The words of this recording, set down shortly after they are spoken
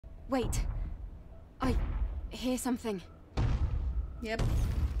Wait. I hear something. Yep.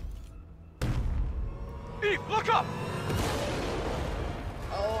 Eve, look up!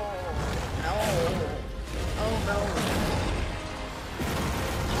 Oh no. Oh no.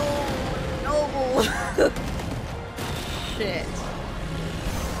 Oh no. Shit.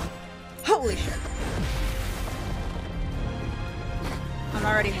 Holy shit. I'm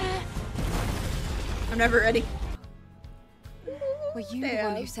not ready. I'm never ready. Were you the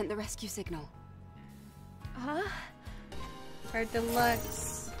one who sent the rescue signal? Huh? Our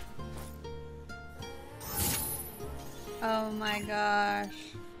deluxe. Oh my gosh.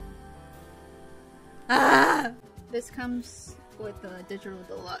 Ah! This comes with the digital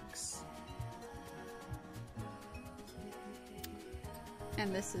deluxe.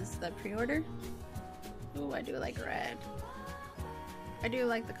 And this is the pre-order. Ooh, I do like red. I do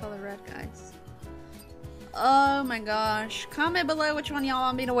like the color red, guys. Oh my gosh. Comment below which one y'all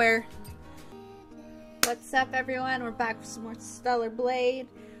want me to wear. What's up, everyone? We're back with some more Stellar Blade.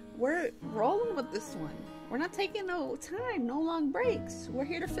 We're rolling with this one. We're not taking no time, no long breaks. We're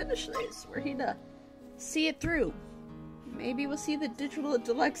here to finish this. We're here to see it through. Maybe we'll see the digital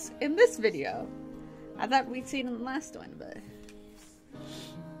deluxe in this video. I thought we'd seen it in the last one, but...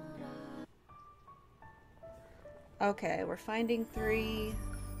 Okay, we're finding 3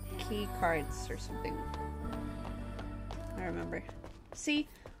 key cards or something. I remember. See,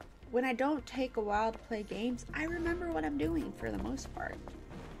 when I don't take a while to play games, I remember what I'm doing for the most part,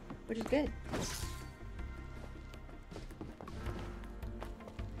 which is good.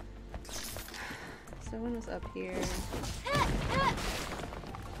 Someone was up here.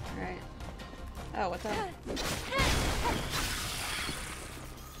 Alright. Oh, what's up?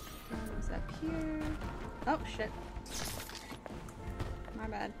 Someone was up here. Oh, shit. My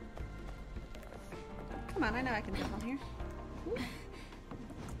bad. Come on, I know I can jump on here. Ooh.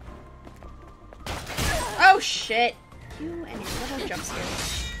 Oh shit! You and your little jump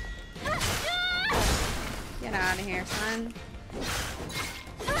scares. Get out of here, son.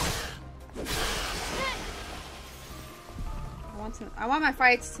 I want my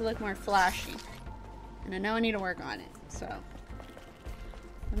fights to look more flashy. And I know I need to work on it, so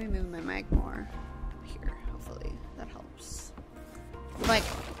let me move my mic more here, hopefully that helps. Like,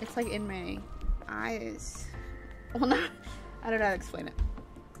 it's like in my eyes. Well, no, I don't know how to explain it.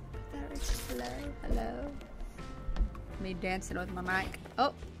 Hello, hello. Me dancing with my mic.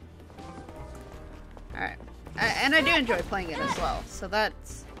 Oh. Alright. And I do enjoy playing it as well, so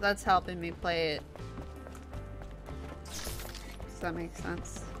that's helping me play it. Does that make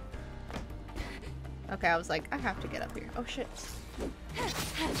sense? Okay, I was like, I have to get up here. Oh shit.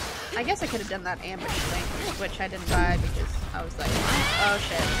 I guess I could have done that ambush thing, which I didn't buy because I was like, oh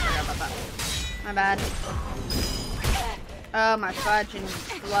shit, I forgot about that. My bad. Oh, my fudge and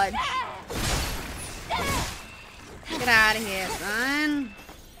sludge. Get out of here, son.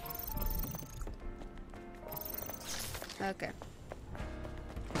 Okay.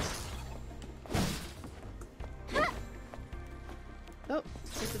 Oh,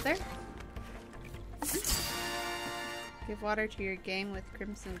 is it there? Give water to your game with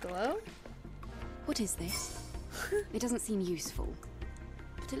crimson glow. What is this? It doesn't seem useful,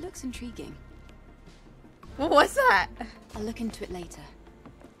 but it looks intriguing. What's that? I'll look into it later.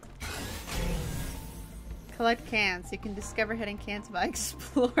 Collect cans. You can discover hidden cans by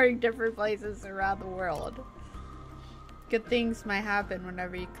exploring different places around the world. Good things might happen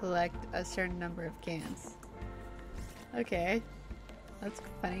whenever you collect a certain number of cans. Okay. That's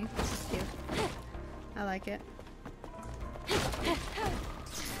funny. That's cute. I like it.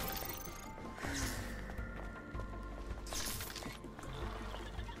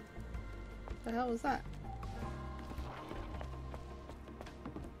 The hell was that?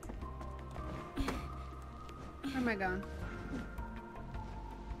 Where am I going?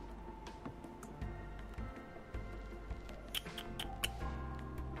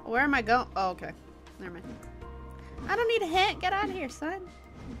 Where am I going? Oh, okay. Never mind. I don't need a hint. Get out of here, son.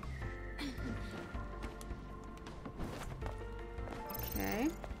 Okay.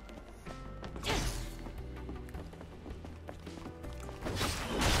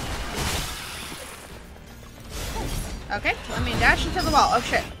 Okay, let me dash into the wall. Oh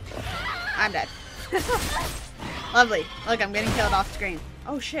shit. I'm dead. Lovely. Look, I'm getting killed off screen.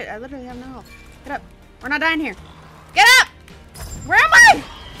 Oh shit, I literally have no health. Get up. We're not dying here. Get up! Where am I?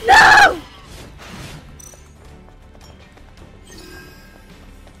 No!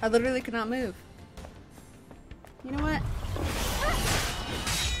 I literally could not move. You know what?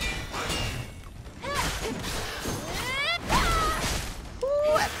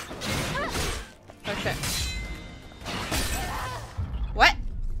 Ooh. Oh shit. What?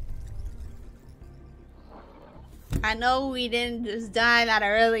 I know we didn't just die that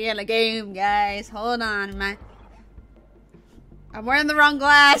early in the game, guys. Hold on, man. I'm wearing the wrong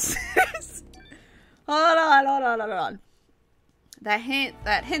glasses. Hold on. That hint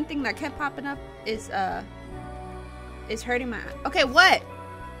thing that kept popping up is hurting my eye. Okay, what?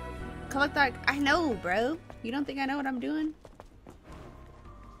 Collect that. I know, bro. You don't think I know what I'm doing?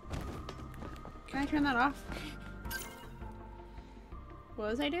 Can I turn that off? What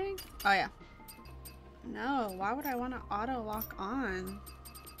was I doing? Oh yeah. No, why would I want to auto lock on?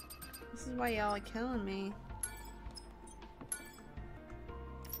 This is why y'all are killing me.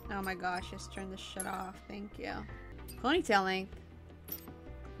 Oh my gosh, just turn this shit off. Thank you. Ponytail length.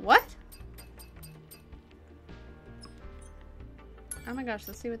 What? Oh my gosh,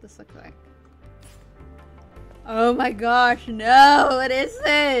 let's see what this looks like. Oh my gosh, no! What is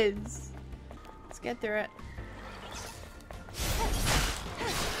this? Let's get through it.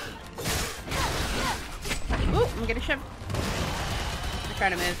 Ooh, I'm getting shoved. I try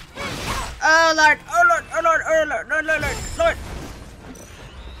to move. Oh Lord! Oh Lord! Oh Lord! Oh Lord! Lord! Lord! Lord! Lord!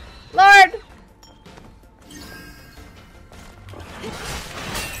 Lord!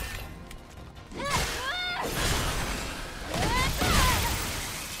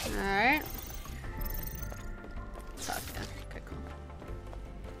 Alright. Fuck yeah. Okay, cool.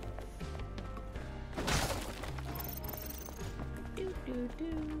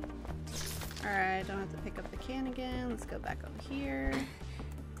 Alright, don't have to pick up the can again. Let's go back over here.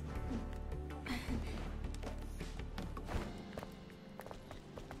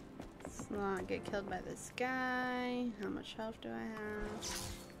 Let's not get killed by this guy. How much health do I have?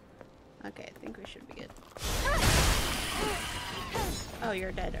 Okay, I think we should be good. Oh,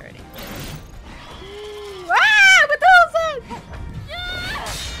 you're dead already. Ah! What the hell is that?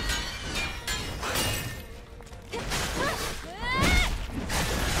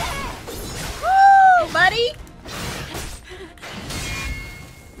 Woo, buddy!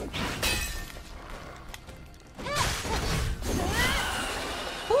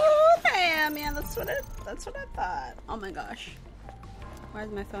 Ooh, damn, yeah, that's what I thought. Oh my gosh. Why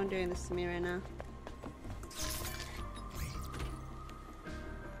is my phone doing this to me right now?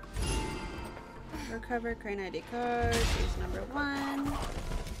 Recover crane ID card. Choose number 1.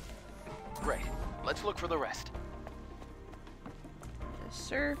 Great. Let's look for the rest. Yes,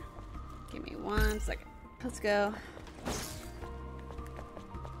 sir. Give me 1 second. Let's go.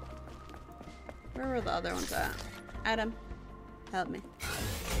 Where were the other ones at? Adam, help me.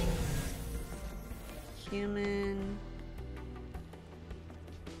 Human.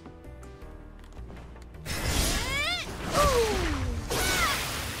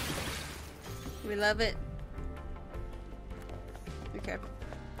 We love it. Okay.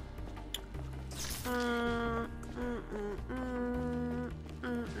 I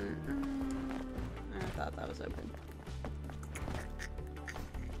thought that was open.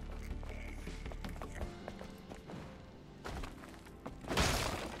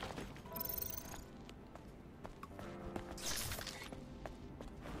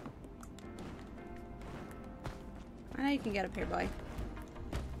 I know you can get up here, boy.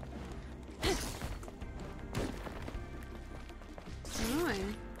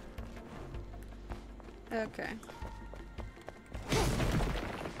 Annoying. Okay.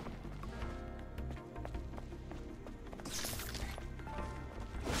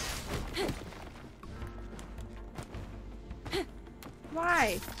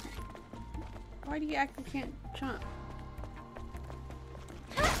 Why? Why do you act like you can't jump?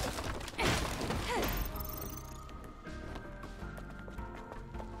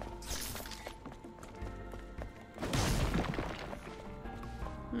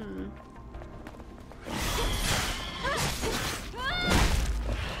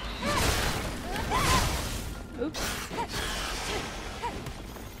 Oops.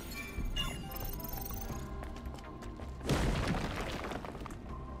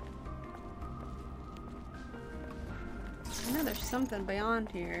 I know there's something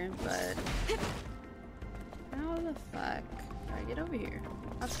beyond here, but how the fuck do I get over here?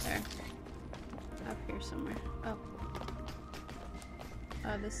 Up there. Up here somewhere. Oh.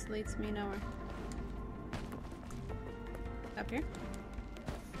 Oh, this leads me nowhere. Up here?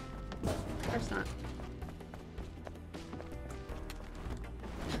 Of course not.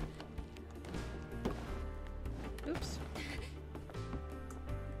 Oops.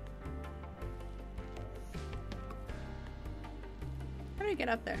 How do I get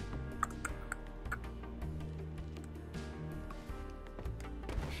up there?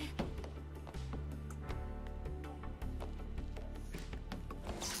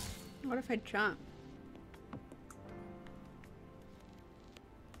 What if I jump?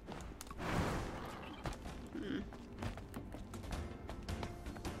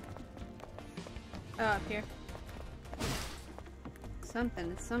 Oh, up here.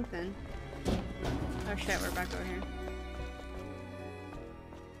 Something, it's something. Oh shit, we're back over here.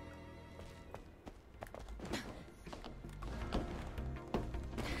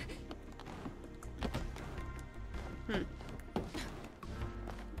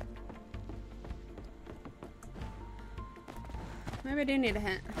 Maybe I do need a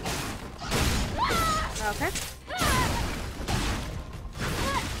hint. Okay.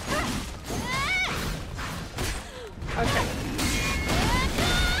 Okay.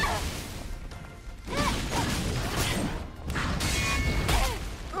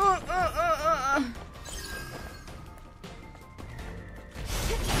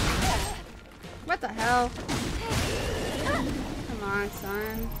 What the hell? Come on,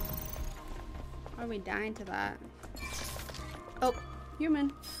 son. Why are we dying to that? Oh,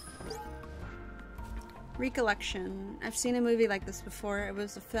 human. Recollection. I've seen a movie like this before. It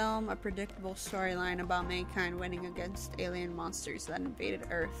was a film, a predictable storyline about mankind winning against alien monsters that invaded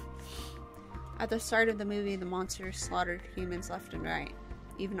Earth. At the start of the movie, the monsters slaughtered humans left and right.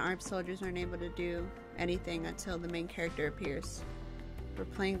 Even armed soldiers aren't able to do anything until the main character appears. We're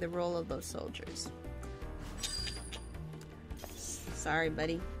playing the role of those soldiers. Sorry,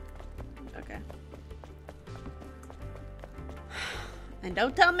 buddy. Okay. And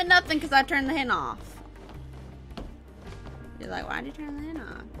don't tell me nothing because I turned the hint off. You're like, why'd you turn the hint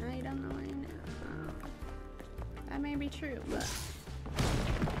off? No, you don't know what you know. Oh. That may be true, but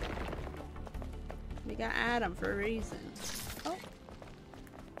we got Adam for a reason. Oh.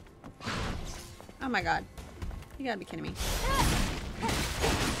 Oh my god. You gotta be kidding me.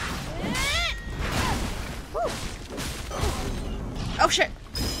 Woo. Oh shit.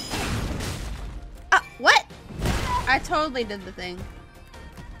 What? I totally did the thing.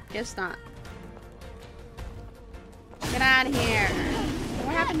 Guess not. Get out of here.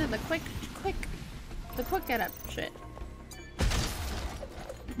 What happened to the quick get up shit?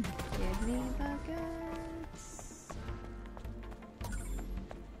 Give me the guts.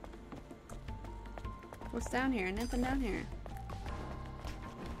 What's down here? Nothing down here.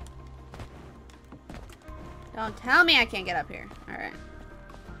 Don't tell me I can't get up here. Alright.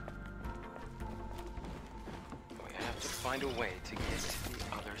 We have to find a way to get to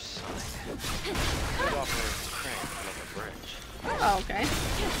the other side. Could offer a crane to make a bridge. Oh, okay.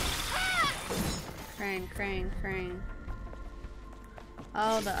 Crane.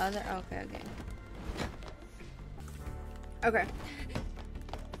 Oh, the other. Okay. Okay.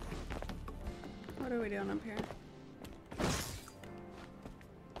 What are we doing up here?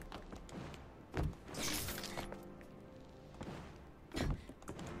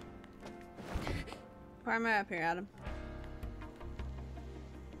 Why am I up here, Adam?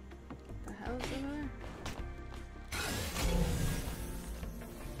 What the hell is over there?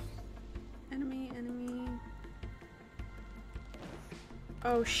 Enemy.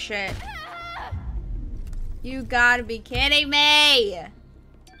 Oh shit. You gotta be kidding me!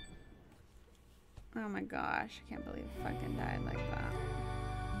 Oh my gosh, I can't believe I fucking died like that.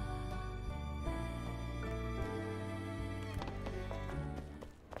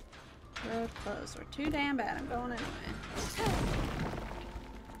 Road closed. We're too damn bad. I'm going anyway.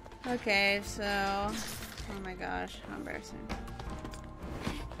 Okay, so... Oh my gosh, how embarrassing.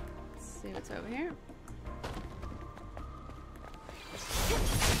 Let's see what's over here.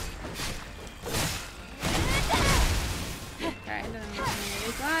 Okay, don't know what I'm gonna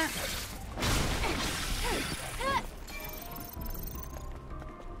use that.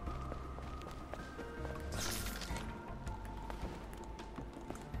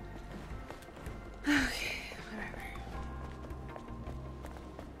 Okay, whatever.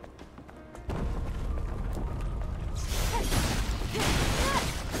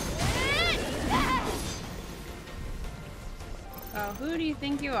 Oh, who do you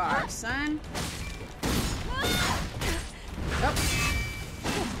think you are, son? Oh.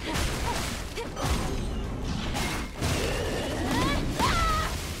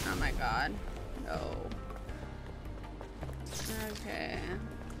 Oh my god. No. Okay.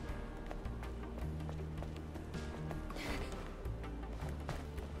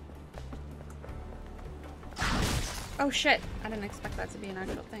 Oh shit! I didn't expect that to be an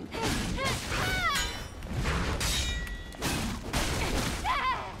actual thing.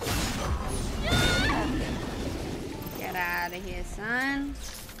 Get out of here, son.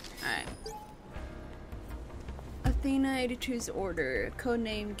 Alright. Athena 82's order.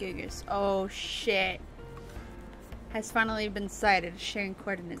 Codename Gigas. Oh shit. Has finally been sighted. Sharing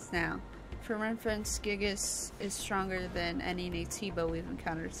coordinates now. For reference, Gigas is stronger than any Nativo we've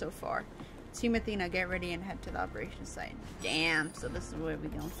encountered so far. Team Athena, get ready and head to the operations site. Damn, so this is where we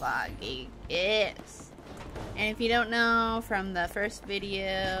gonna fight Gigas. And if you don't know from the first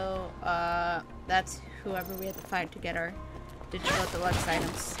video, that's whoever we have to fight to get our digital deluxe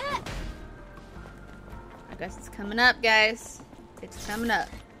items. I guess it's coming up, guys. It's coming up.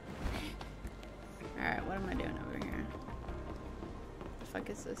 Alright, what am I doing over here? The fuck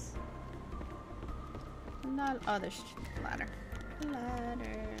is this? Not, oh, there's ladder.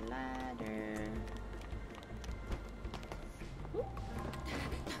 Ladder. Ooh.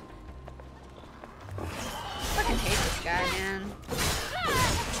 Fucking hate this guy, man.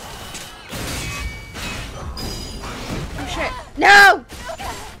 Oh shit. No!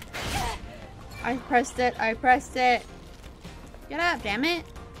 I pressed it. Get up, damn it.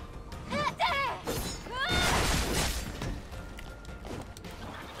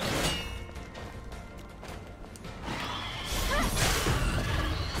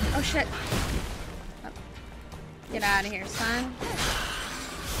 Oh shit. Get out of here, son.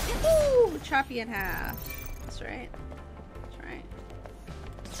 Woo! Chop you in half. That's right.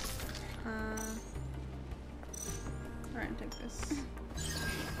 We're gonna take this.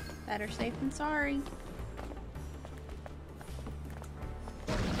 Better safe than sorry.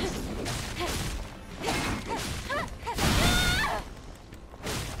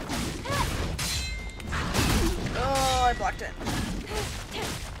 Oh, I blocked it.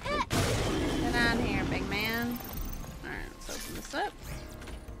 Get out of here, big man. Alright, let's open this up.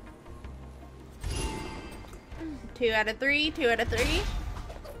 2 out of 3.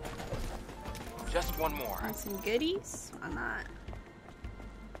 Just one more. Want some goodies? Why not?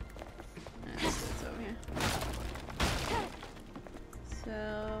 Let's see what's over here. So...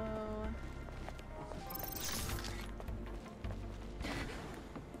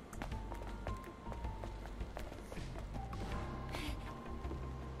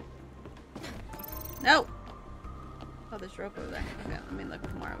 No! Oh, there's rope over there. Okay, let me look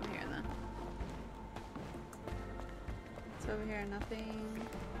more over here then. It's over here, nothing.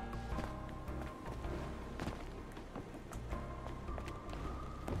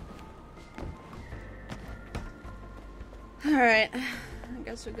 Alright, I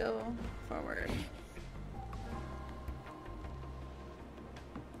guess we go forward.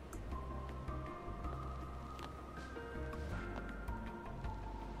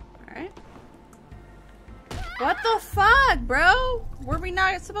 Alright. What the fuck, bro? Were we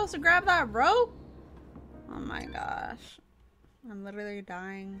not supposed to grab that rope? Oh my gosh. I'm literally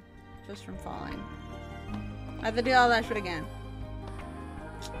dying just from falling. I have to do all that shit again.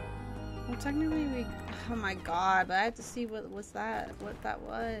 Well, technically we... Oh my god, but I have to see what that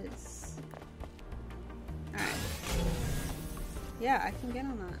was. Alright. Yeah, I can get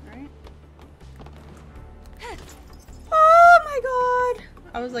on that, right? Oh my god!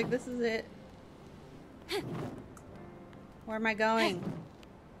 I was like, this is it. Where am I going?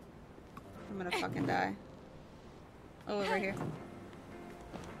 I'm gonna fucking die. Oh, over here.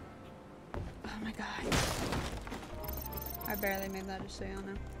 Oh my god. I barely made that, just so y'all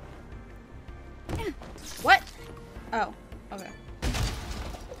know. What? Oh, okay.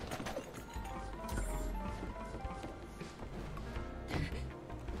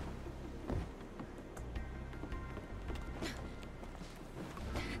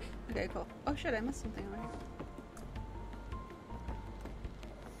 Okay, cool. Oh shit, I missed something over here.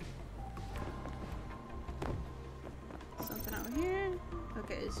 Something over here.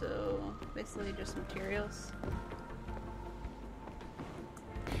 Okay, so basically just materials.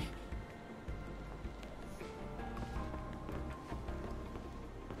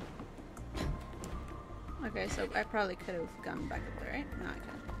 Okay, so I probably could have gone back up there, right? No, I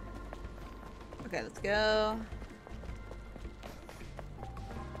couldn't. Okay, let's go.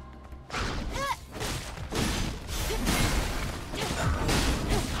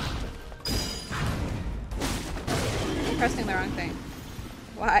 I'm pressing the wrong thing.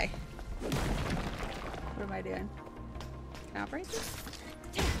 Why? What am I doing? Can I operate this?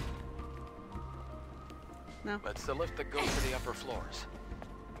 No. Let's the lift that goes to the upper floors.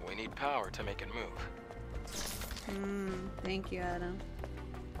 We need power to make it move. Thank you, Adam.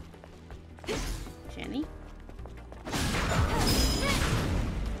 Jenny?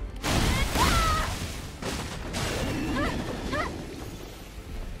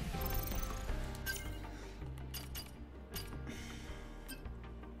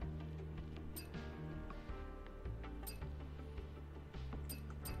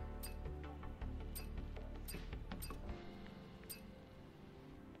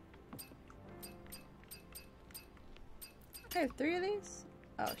 I have 3 of these?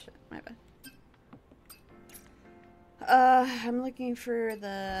 Oh shit, my bad. I'm looking for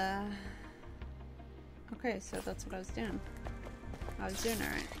the Okay, so that's what I was doing. I was doing it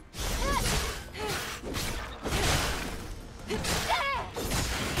right.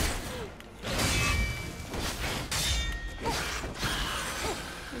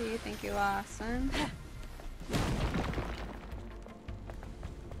 What do you think you are, son?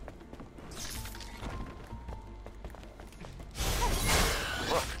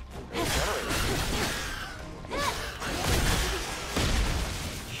 Look, the generator.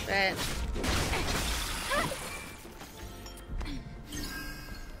 Shit.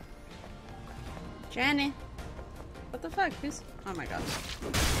 Jenny. What the fuck? Who's... Oh my god.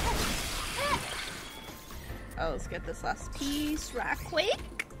 Oh, let's get this last piece right quick.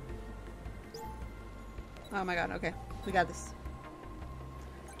 Oh my god, okay. We got this.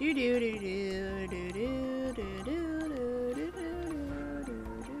 Do do do do do do do do do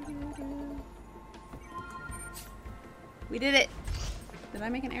do. We did it. Did I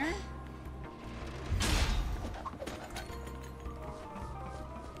make an error?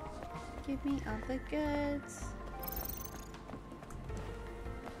 Give me all the goods.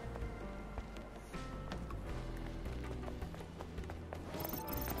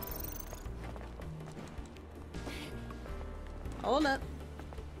 Hold up.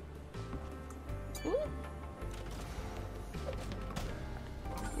 Ooh.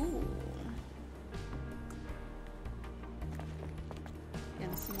 Ooh.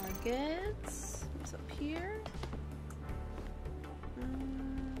 Getting some more goods. What's up here?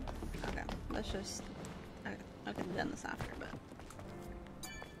 Okay, let's just. Okay, I could have done this after, but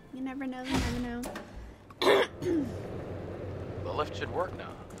you never know. You never know. The lift should work now.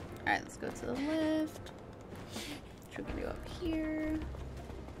 All right, let's go to the lift. What we can do up here?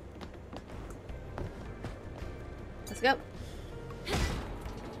 Let's go.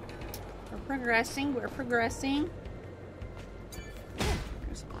 We're progressing. We're progressing.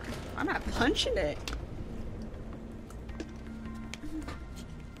 There's one. I'm not punching it.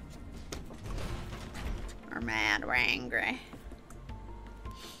 We're mad. We're angry.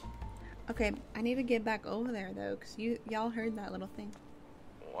 Okay, I need to get back over there though, cause y'all heard that little thing.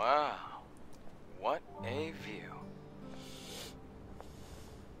 Wow, what a view.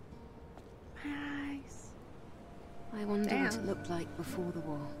 Nice. I wonder Damn. what it looked like before the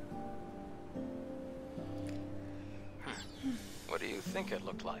war. What do you think it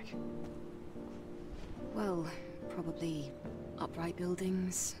looked like? Well, probably upright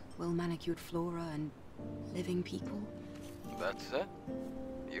buildings, well-manicured flora, and living people. That's it?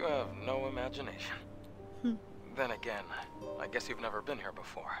 You have no imagination. Then again, I guess you've never been here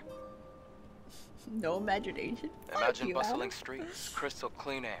before. No imagination. Imagine you, bustling Alex. streets, crystal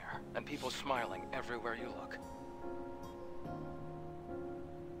clean air, and people smiling everywhere you look.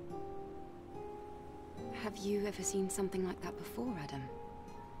 Have you ever seen something like that before, Adam?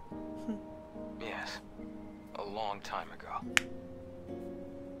 Yes, a long time ago.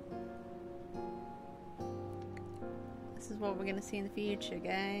 This is what we're gonna see in the future,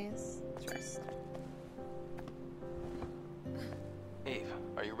 guys. Let's rest. Eve,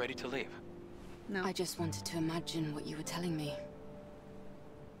 are you ready to leave? No. I just wanted to imagine what you were telling me.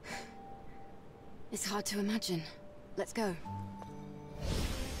 It's hard to imagine. Let's go.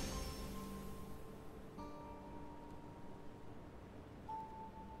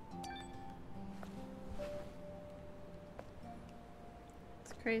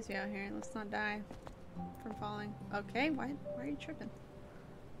 It's crazy out here. Let's not die from falling. Okay, why are you tripping?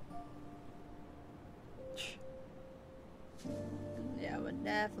 Yeah, I would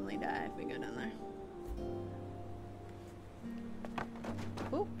definitely die if we go down there.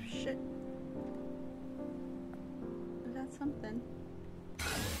 Oh, shit. Is that something?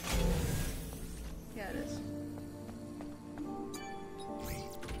 Yeah, it is.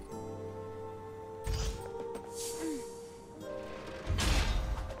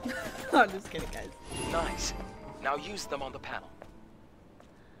 I'm just kidding, guys. Nice. Now use them on the panel.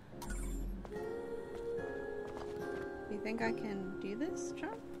 You think I can do this,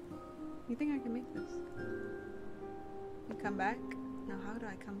 John? You think I can make this? You come back? No, how do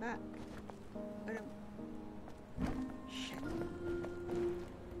I come back? I don't... Shit.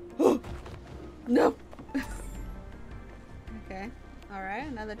 No! Okay. Alright,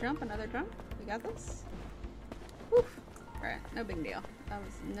 another jump, another jump. We got this. Whew. Alright, no big deal. That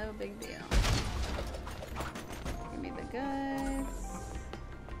was no big deal. Give me the goods.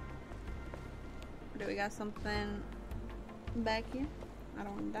 Do we got something back here? I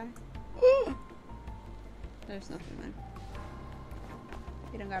don't want to die. There's nothing there.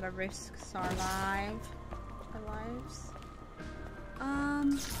 We don't gotta risk our lives.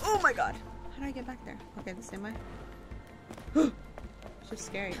 Oh my god! How do I get back there? Okay, the same way. It's just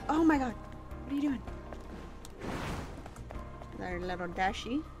scary. Oh my god! What are you doing? Their little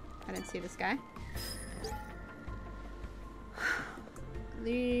dashi. I didn't see this guy.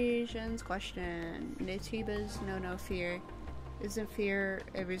 Lesions question. Natiba's no fear. Isn't fear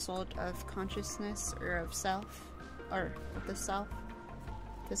a result of consciousness or of self? Or of the self?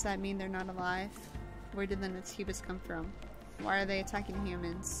 Does that mean they're not alive? Where did the Natibas come from? Why are they attacking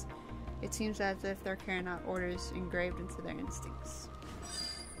humans? It seems as if they're carrying out orders engraved into their instincts.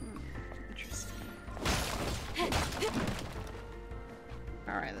 Interesting.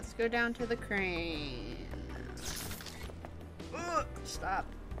 Alright, let's go down to the crane. Ugh, stop.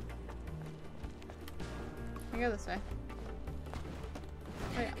 I go this way.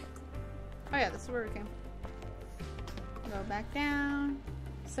 Oh yeah. Oh yeah, this is where we came. Go back down.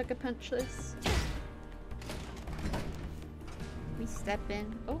 Sucker punch this. We step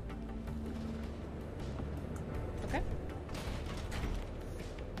in. Oh. Okay.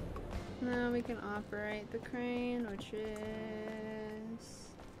 Now we can operate the crane, which is...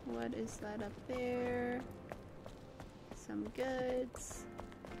 What is that up there? Some goods.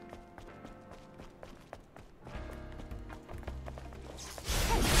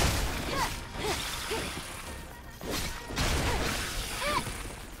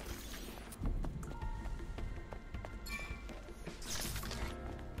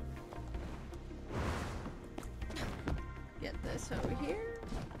 Get this over here.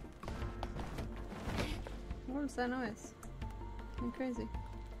 What was that noise? I'm crazy.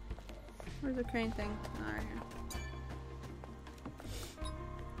 Where's the crane thing? Oh, right here.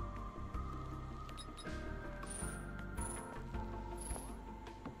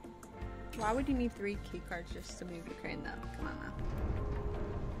 Why would you need 3 key cards just to move the crane though? Come on now.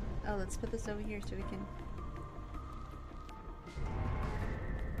 Oh, let's put this over here so we can...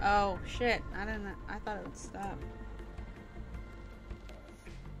 Oh, shit. I don't know. I thought it would stop.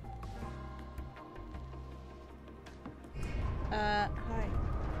 Hi.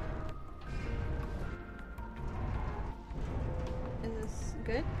 Is this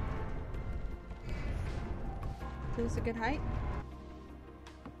good? Is this a good height?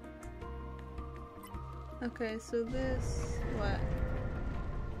 Okay, so this... what?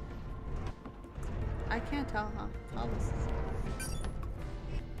 I can't tell how tall this is.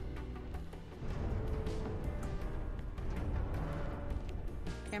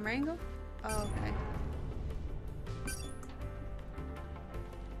 Camera angle? Oh, okay.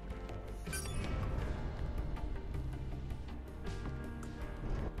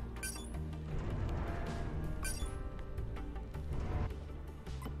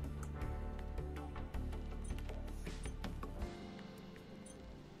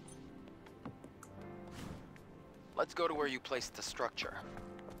 Let's go to where you placed the structure.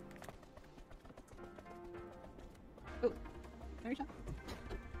 Oh, very top.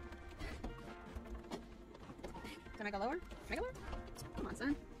 Can I go lower? Can I go lower? Come on,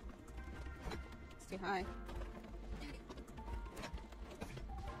 son. It's too high.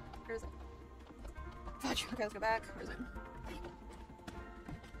 Where is it? Fudge. Okay, let's go back. Where is it?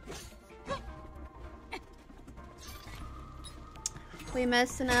 We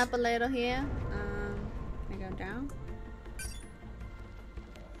messing up a little here. Can I go down?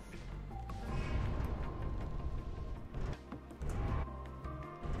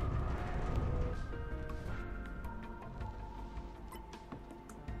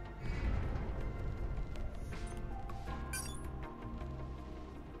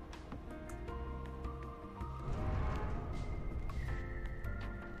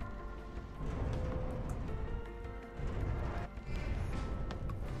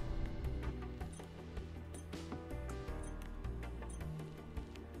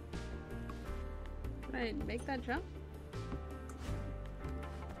 Can I make that jump?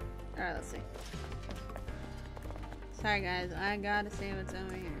 Alright, let's see. Sorry guys, I gotta see what's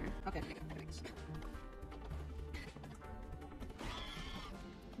over here. Okay, make it.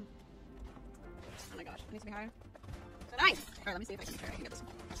 Oh my gosh, it needs to be higher. So nice! Alright, let me see if I can get this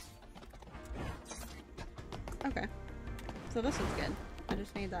one. Okay. So this one's good. I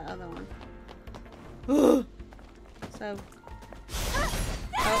just need that other one. So...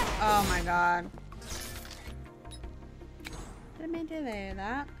 Oh my god. Didn't mean to do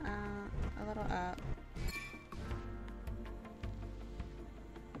that. A little up.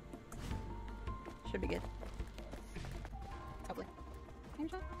 Should be good. Hopefully. Can you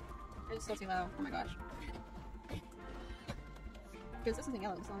shot? It's still too low. Oh my gosh. Because this isn't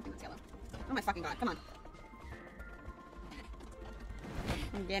yellow. This is the only thing that's yellow. Oh my fucking god. Come on.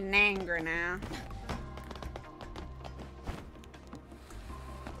 I'm getting angry now.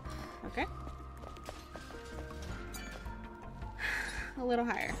 Okay. A little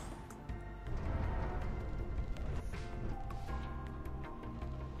higher.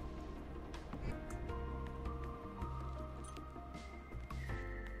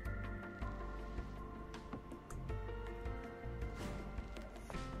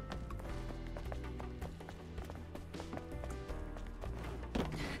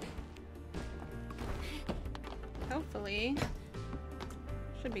 see.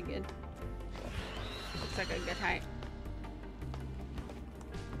 Should be good. Looks like a good height.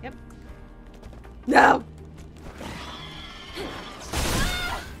 Yep. No!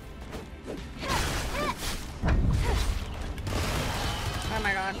 Oh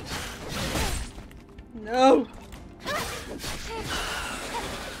my god. No!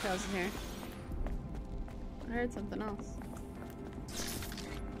 Tails in here. I heard something else.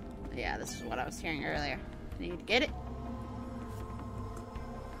 Yeah, this is what I was hearing earlier. I need to get it.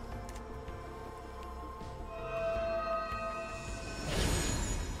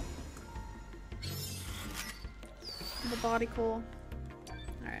 The body cool.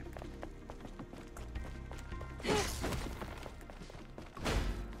 Alright.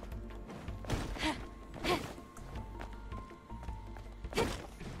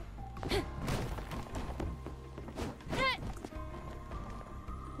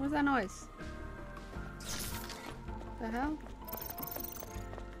 What's that noise? The hell?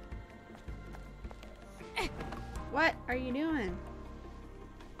 What are you doing?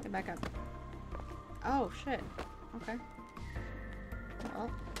 Get back up. Oh shit. Okay.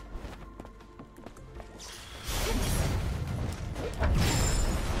 Well.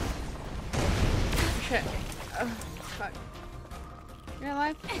 Shit. Oh, fuck. You're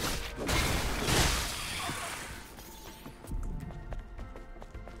alive?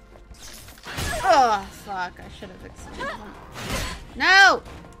 Oh, fuck. I should have extended them. No!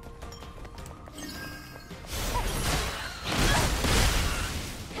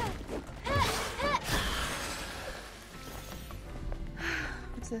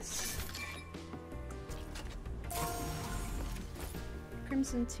 What's this?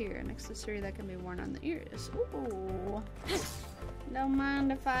 Crimson tear, an accessory that can be worn on the ears. Ooh. Don't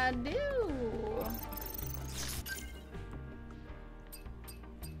mind if I do.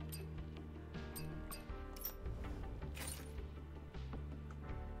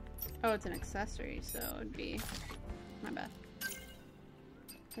 Oh, it's an accessory, so it'd be... My bad.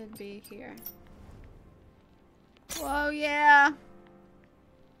 It'd be here. Whoa, yeah!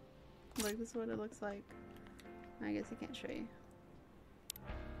 Look, this is what it looks like. I guess I can't show you.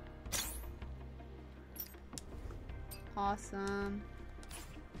 Awesome.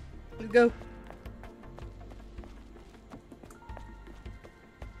 Let's go!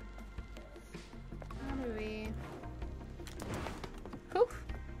 How do we... Whew!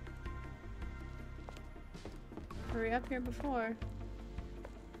 Were we up here before?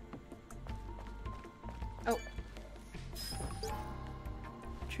 Oh.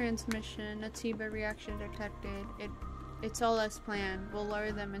 Transmission, a T-bed reaction detected. It's all as planned. We'll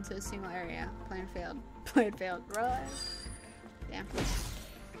lower them into a single area. Plan failed. Plan failed. Right. Damn.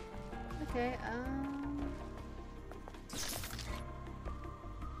 Okay,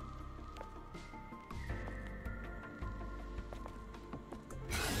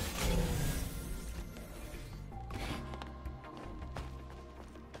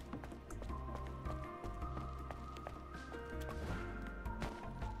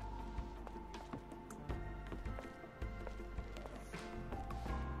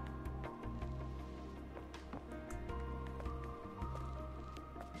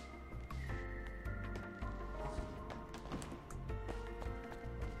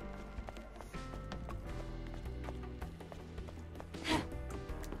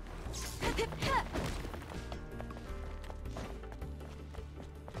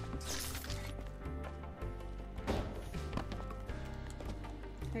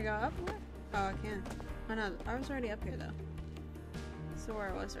 can I go up? Oh, I can. Oh no, I was already up here though. So where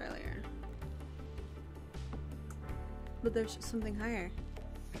I was earlier. But there's something higher.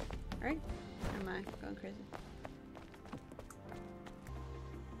 Right? Or am I going crazy?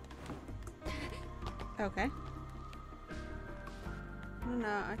 Okay. Oh no,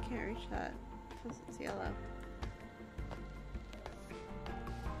 I can't reach that because it's yellow.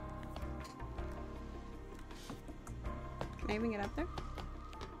 Can I even get up there?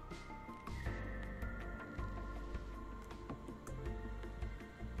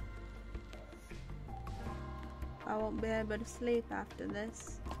 I won't be able to sleep after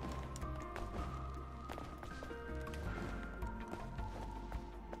this.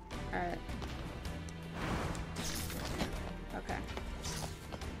 Alright. Okay.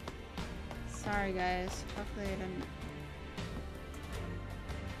 Sorry guys. Hopefully I didn't...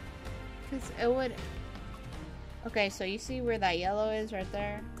 Because it would... Okay, so you see where that yellow is right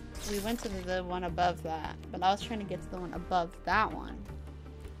there? We went to the one above that. But I was trying to get to the one above that one.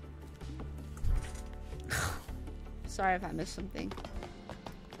 Sorry if I missed something.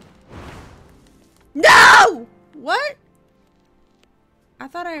 No! What? I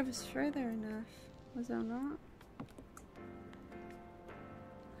thought I was further enough. Was I not?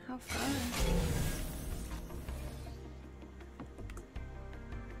 How far?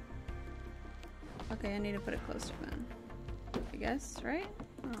 Okay, I need to put it closer then. I guess, right?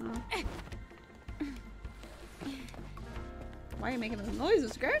 I don't know. Why are you making those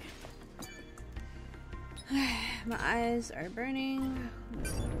noises, Greg? My eyes are burning.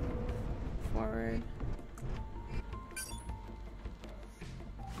 Forward.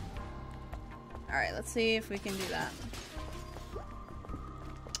 Alright, let's see if we can do that.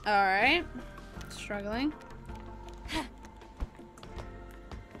 Alright. Struggling.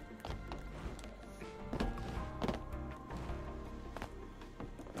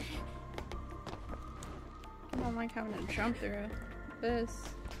 I don't like having to jump through this.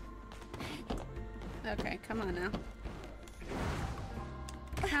 Okay, come on now.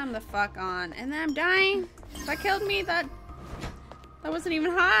 Come the fuck on. And then I'm dying. That killed me. That wasn't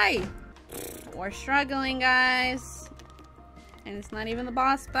even high. We're struggling, guys. And it's not even the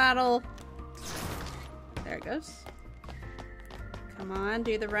boss battle. There it goes. Come on,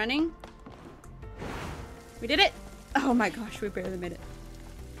 do the running. We did it! Oh my gosh, we barely made it.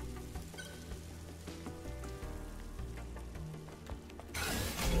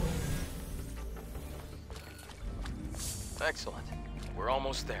 Excellent. We're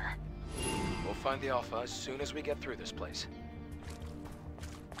almost there. We'll find the Alpha as soon as we get through this place.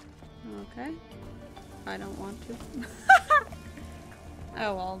 Okay. I don't want to.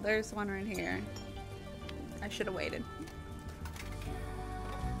 Oh well, there's one right here. I should have waited.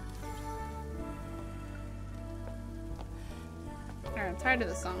 Alright, I'm tired of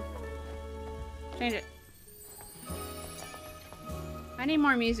this song. Change it. I need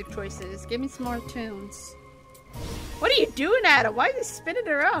more music choices. Give me some more tunes. What are you doing, Adam? Why are you spinning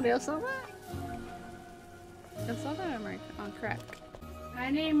around? You saw that? You saw that? I'm on crack. I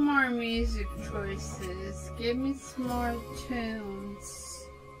need more music choices. Give me some more tunes.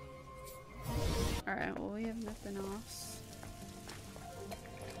 Alright, well we have nothing else.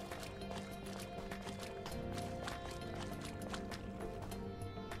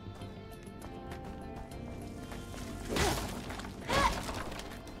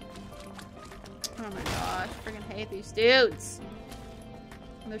 Oh my gosh, I freaking hate these dudes.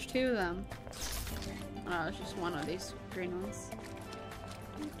 There's two of them. Oh, it's just one of these green ones.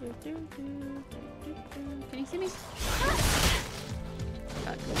 Can you see me?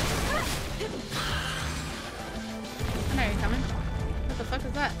 God. I know you're coming. What the fuck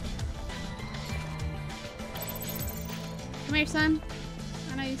is that? Come here, son.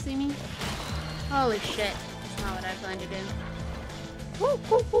 I know you see me. Holy shit. That's not what I planned to do. Woo,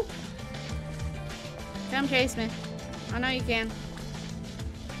 woo, woo. Come chase me. I know you can.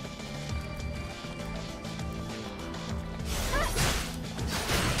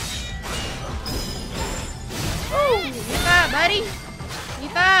 Ooh, you thought, buddy? You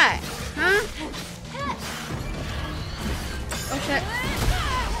thought, huh? Oh shit.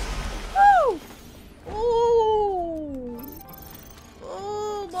 Woo! Ooh!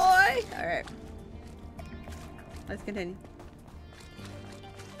 Oh boy! Alright. Let's continue.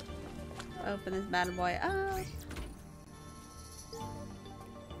 Open this bad boy up.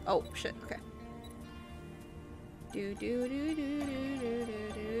 Oh shit, okay. Do do do do do do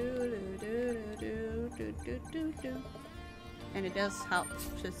do do do do do do. And it does help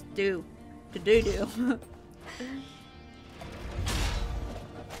just do do.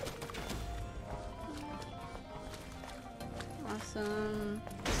 Awesome.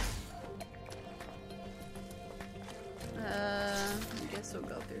 I guess we'll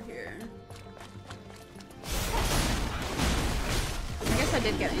go through here. I guess I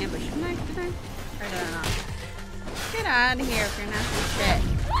did get ambushed, didn't I? Or did I not? Get out of here if you're nasty shit.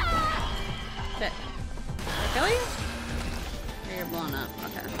 Shit. Did I kill you? Or you're blown up.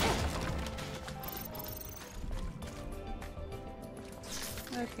 Okay.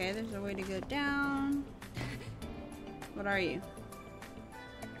 Okay, there's a way to go down. What are you?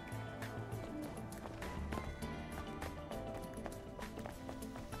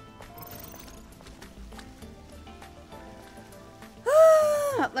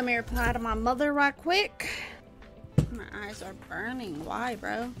 Let me reply to my mother right quick. My eyes are burning. Why,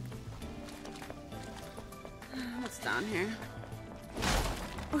 bro? What's down here?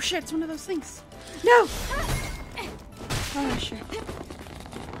 Oh shit, it's one of those things. No! Oh shit.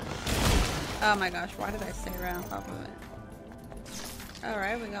 Oh my gosh, why did I stay right on top of it?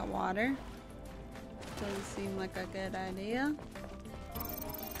 Alright, we got water. Doesn't seem like a good idea.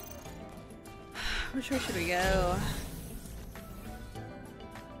 Which way should we go?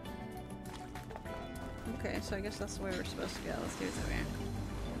 Okay, so I guess that's the way we're supposed to go. Let's see what's over here.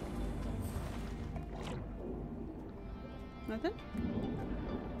 Nothing?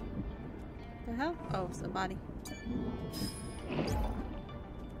 hell? Oh, it's the body.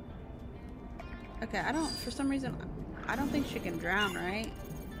 Okay, I don't, for some reason, I don't think she can drown, right?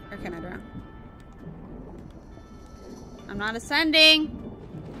 Or can I drown? I'm not ascending!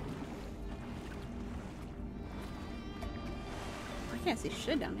 I can't see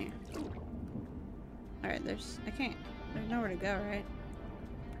shit down here. Alright, there's nowhere to go, right?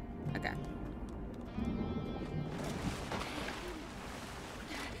 Okay.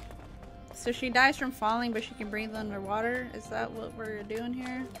 So she dies from falling, but she can breathe underwater? Is that what we're doing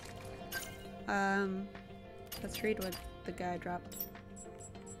here? Let's read what the guy dropped.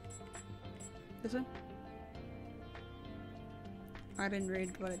 This one? I didn't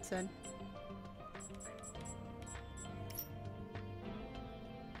read what it said.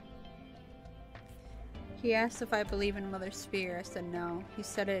 He asked if I believe in Mother Sphere. I said no. He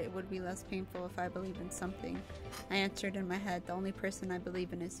said it would be less painful if I believed in something. I answered in my head, the only person I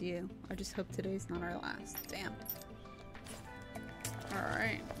believe in is you. I just hope today's not our last. Damn.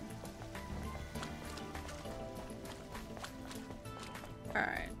 Alright.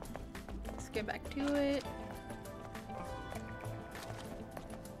 Alright. Let's get back to it.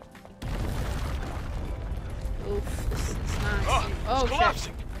 Oof, this is nice. Oh,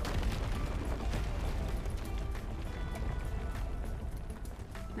 shit.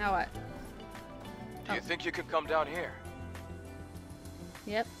 Now what? Do you think you could come down here?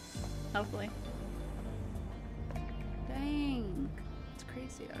 Yep. Hopefully. Dang. It's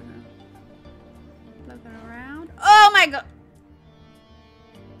crazy out here. Looking around. Oh my god!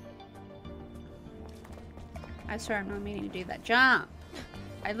 I swear I'm not meaning to do that jump.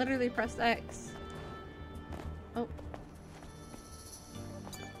 I literally pressed X. Oh.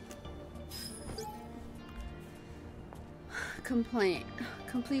 Complaint.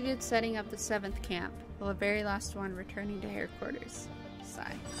 Completed setting up the 7th camp. Well, the very last one returning to headquarters.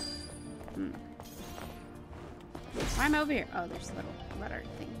 Sigh. Why am I over here? Oh, there's a little letter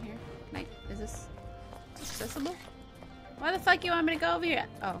thing here. Wait, is this accessible? Why the fuck you want me to go over here?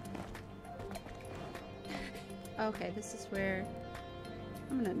 Oh. Okay, this is where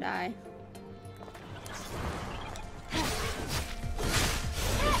I'm gonna die.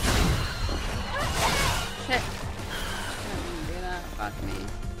 Shit. Fuck me.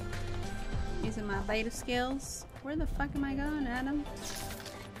 Using my beta skills. Where the fuck am I going, Adam?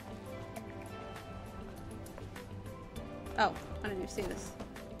 Oh, I didn't even see this.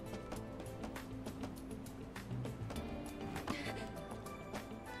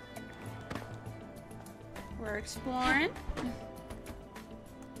 We're exploring.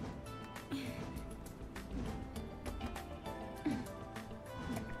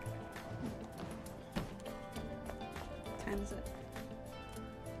 What time is it?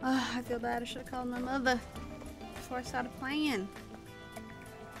 Oh, I feel bad. I should have called my mother before I started playing.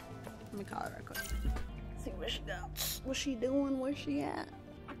 Let me call her real quick. See where she goes. What's she doing? Where's she at?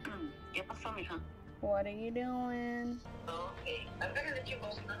 ¿Qué pasó, mija? What are you doing? Okay. Lárgale,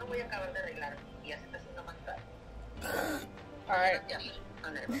 chicos, si no, no voy a acabar de arreglar. Y ya se está haciendo más tarde. Alright.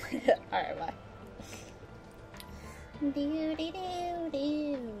 Ándale, bye. Alright, bye.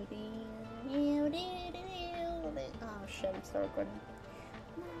 Oh shit, I'm still recording.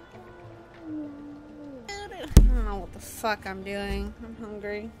 I don't know what the fuck I'm doing. I'm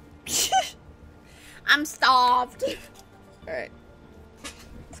hungry. I'm starved. Alright.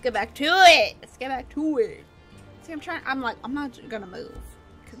 Let's get back to it. Let's get back to it. See, I'm not gonna move.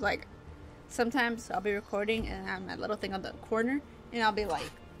 Cause like, sometimes I'll be recording and I have my little thing on the corner and I'll be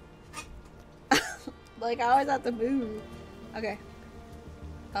like, like I always have to move. Okay.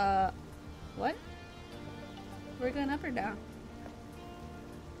 What? We're going up or down?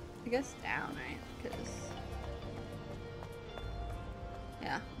 I guess down, right? Because...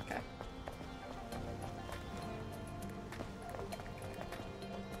 yeah, okay.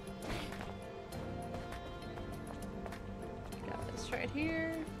 Got this right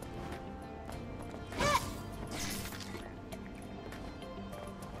here.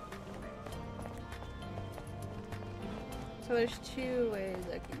 So there's two ways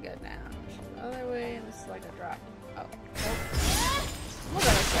I can go down. The other way, and this is like a drop. Oh. We'll go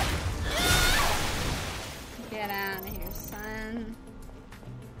this way. Get out of here, son.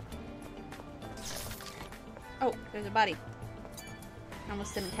 Oh, there's a body. I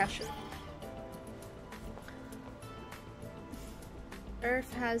almost didn't catch it.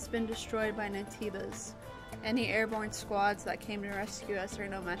 Earth has been destroyed by Natibas. Any airborne squads that came to rescue us are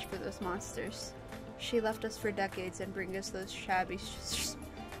no match for those monsters. She left us for decades and brings us those shabby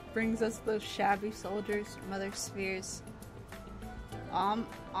soldiers, Mother Spheres.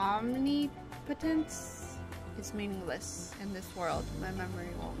 Omnipotence is meaningless in this world. My memory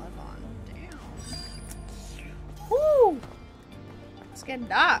won't live on. Damn. Woo! It's getting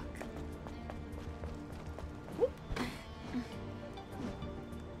dark. Woo.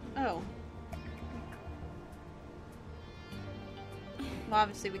 Oh. Well,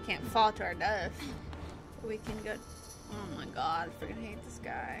 obviously we can't fall to our death. But we can go... Oh my god, I freaking hate this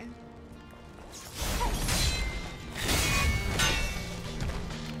guy.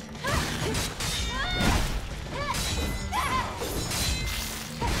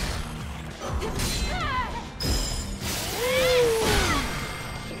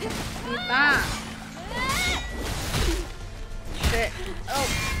 Shit. Oh.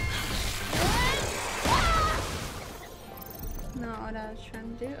 Not what I was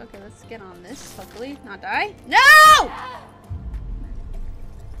trying to do. Okay, let's get on this. Hopefully, not die. No!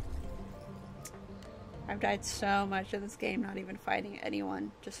 I've died so much in this game, not even fighting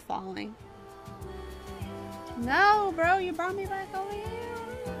anyone, just falling. No, bro, you brought me back over here.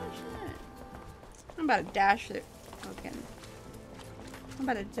 Oh, shit. I'm about to dash through. Okay. I'm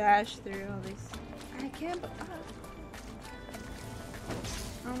about to dash through all these. I can't.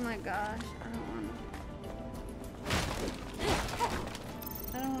 Oh my gosh,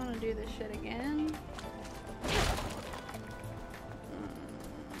 I don't want to do this shit again.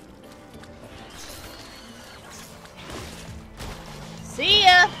 See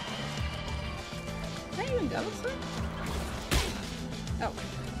ya! Can I even go this way? Oh.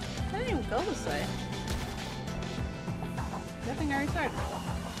 I didn't even go this way. That thing already started.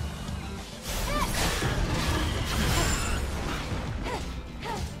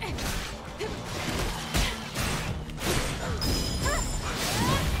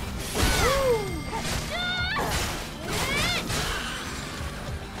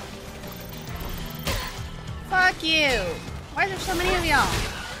 Fuck you! Why is there so many of y'all?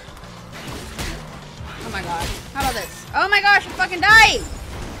 Oh my god. How about this? Oh my gosh, I fucking died!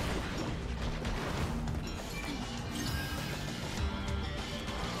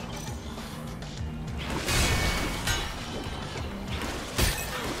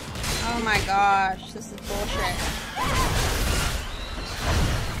 Oh my gosh, this is bullshit.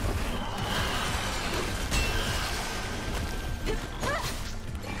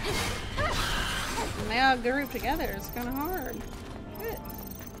 They all group together, it's kind of hard. Shit.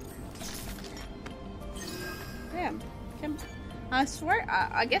 Damn. I swear,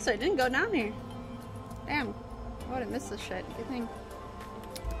 I guess I didn't go down here. Damn. I would have missed this shit.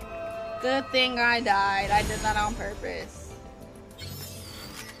 Good thing I died. I did that on purpose.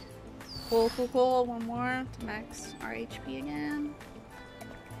 Cool. One more to max our HP again.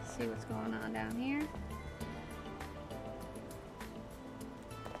 See what's going on down here.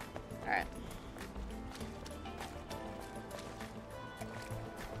 Alright.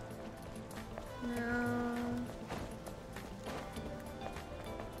 No.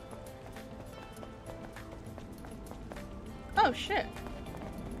 Oh shit.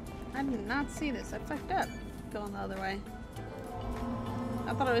 I did not see this. I fucked up going the other way.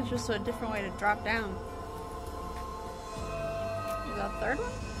 I thought it was just a different way to drop down. Is that a third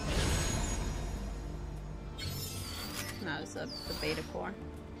one? No, it's the beta core.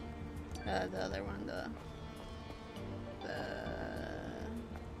 The other one, the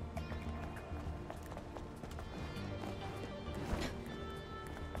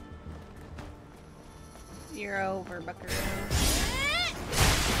You're over, buckaroo.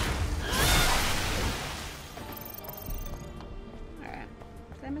 Alright.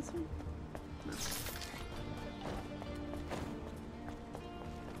 Did I miss one? No.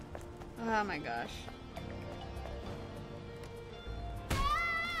 Oh my gosh.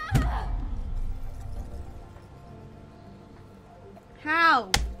 How?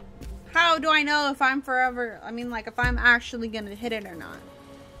 How do I know if I'm forever? I mean, like, if I'm actually gonna hit it or not?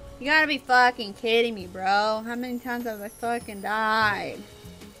 You gotta be fucking kidding me, bro. How many times have I fucking died?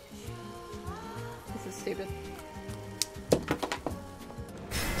 This is stupid.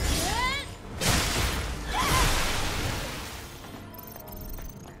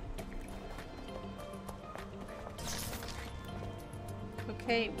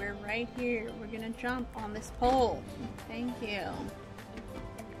 Okay, we're right here. We're gonna jump on this pole. Thank you.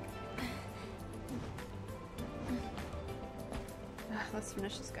 Let's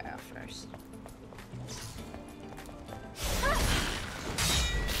finish this guy off first.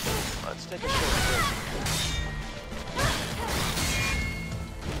 Let's take a short break.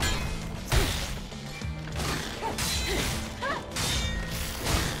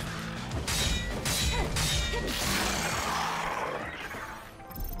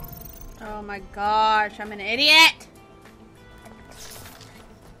 Oh my gosh, I'm an idiot!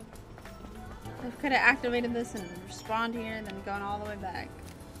 I could have activated this and respawned here and then gone all the way back.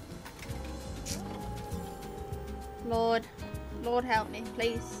 Lord. Lord help me,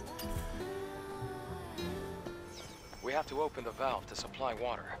 please. We have to open the valve to supply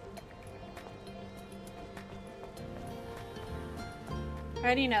water.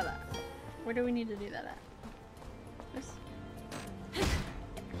 How do you know that? Where do we need to do that at? This?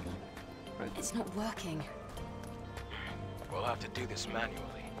 It's not working. We'll have to do this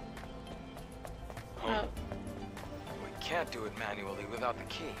manually. Oh, We can't do it manually without the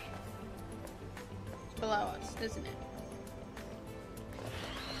key. it's below us, isn't it?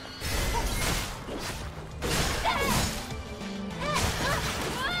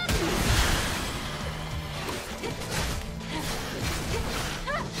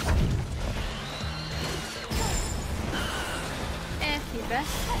 You bet.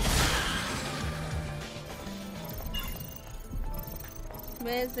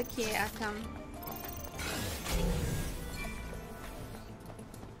 Where's the key? I come.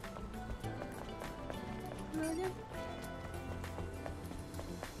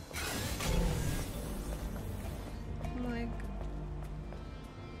 Like,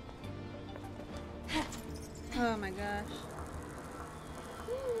 oh my gosh.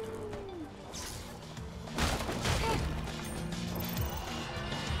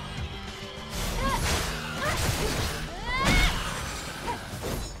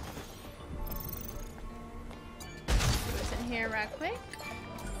 Here right quick.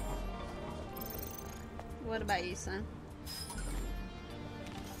 What about you, son?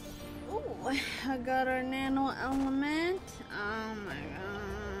 Ooh, I got our nano element. Oh my god.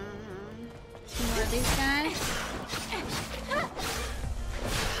 Some more of these guys.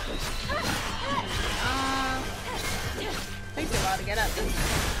 Takes a while to get up.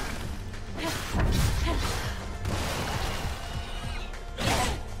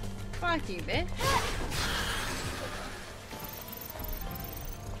 Fuck you, bitch.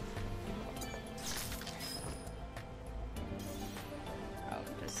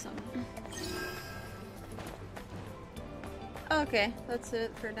 Okay, that's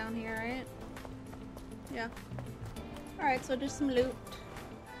it for down here, right? Yeah. Alright, so just some loot.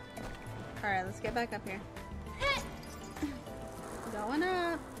 Alright, let's get back up here. Going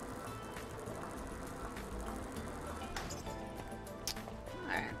up.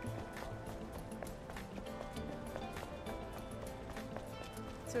 Alright.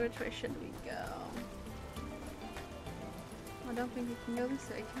 So which way should we go? I don't think we can go this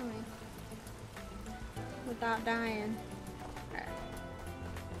way, can we? Without dying. Alright.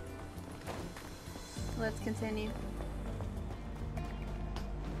 Let's continue.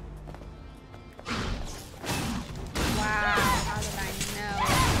 Wow, how did I know?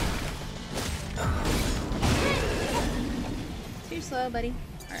 Too slow, buddy.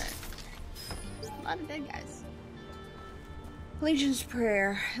 Alright. A lot of dead guys. Legion's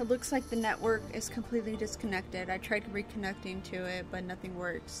Prayer. It looks like the network is completely disconnected. I tried reconnecting to it, but nothing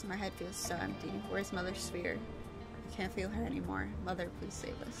works. My head feels so empty. Where's Mother's sphere? I can't feel her anymore. Mother, please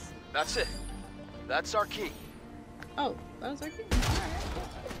save us. That's it. That's our key. Oh, that was our key?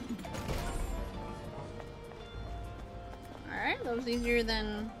 Alright, that was easier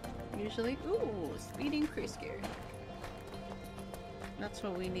than usually. Ooh, speeding cruise gear. That's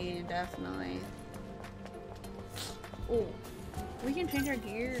what we need, definitely. Ooh. We can change our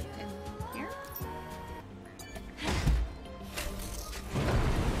gear in here?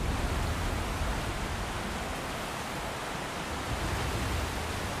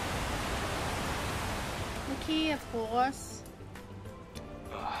 The key, of course.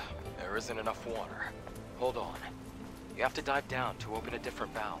 There isn't enough water. Hold on. You have to dive down to open a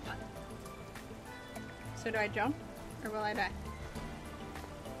different valve. So do I jump? Or will I die?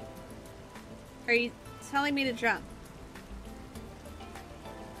 Are you telling me to jump?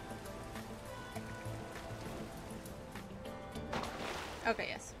 Okay,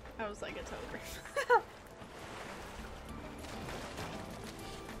 yes. I was like, it's over.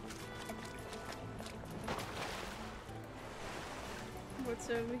 What's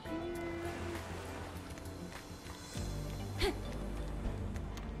over here?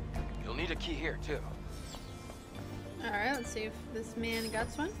 You'll need a key here, too. Alright, let's see if this man got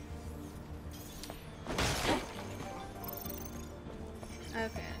one.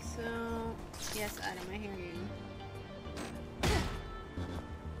 Okay, so... Yes, Adam, I hear you.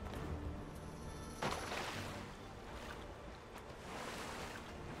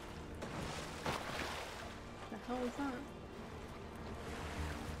 The hell is that?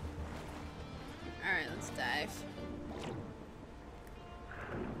 Alright, let's dive.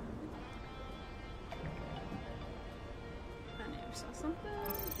 I never saw something.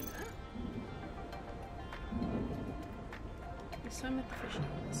 Do that. We swim with the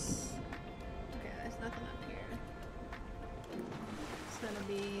fishes. Okay, there's nothing up here. gotta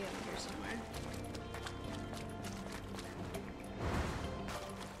be over here somewhere.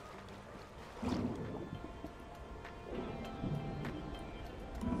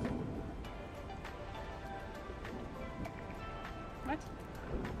 What?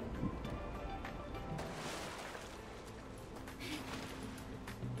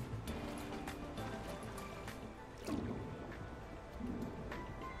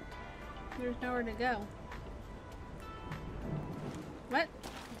 There's nowhere to go. What?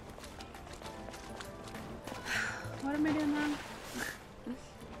 What am I doing wrong?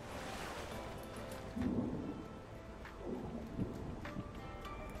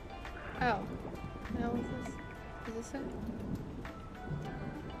 Oh. What the hell is this? Is this it?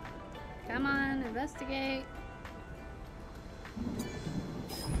 Come on, investigate.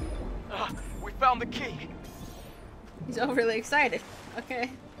 We found the key. He's overly excited. Okay.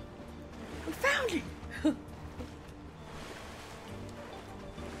 We found it!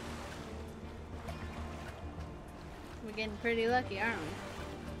 We're getting pretty lucky, aren't we?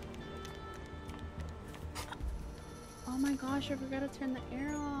 Oh my gosh, I forgot to turn the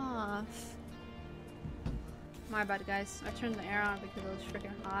air off. My bad, guys. I turned the air on because it was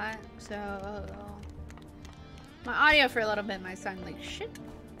freaking hot. So, my audio for a little bit might sound like shit.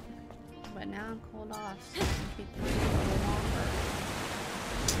 But now I'm cooled off, so I can keep it a little longer.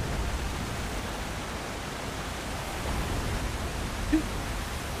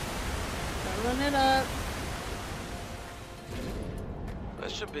 Filling it up.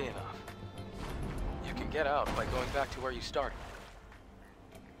 This should be enough. You can get out by going back to where you started.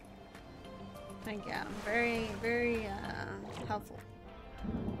 Thank you, Adam. Very, very helpful.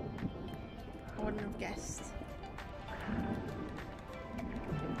 I wouldn't have guessed.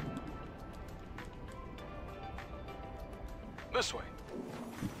 This way.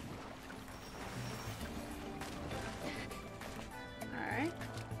 Alright.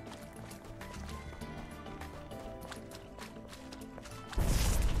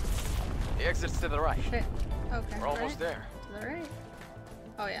 The exit's to the right. Shit. Okay. We're almost there. To the right.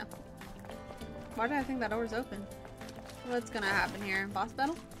 Oh yeah. Why did I think that door's open? What's gonna happen here? Boss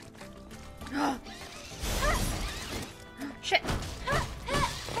battle? Shit!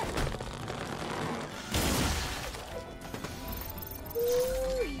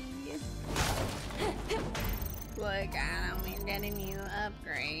 Look, Adam, we're getting you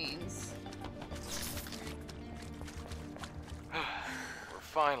upgrades. We're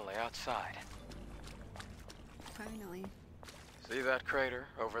finally outside. Finally. See that crater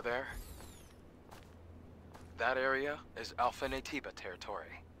over there? That area is Alpha Natiba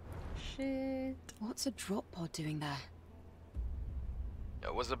territory. Shit. What's a drop pod doing there?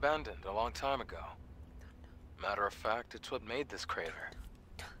 It was abandoned a long time ago. Matter of fact, it's what made this crater.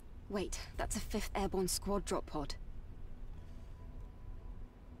 Wait, that's a 5th Airborne Squad drop pod.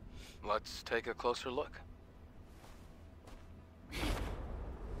 Let's take a closer look.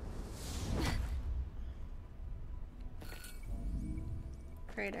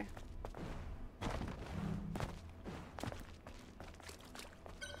 Crater.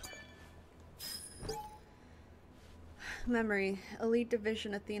 Memory. Elite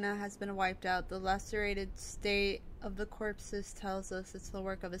Division Athena has been wiped out. The lacerated state of the corpses tells us it's the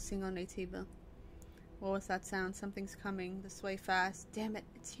work of a single Natiba. What was that sound? Something's coming this way fast. Damn it,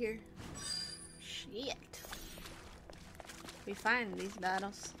 it's here. Shit. We find these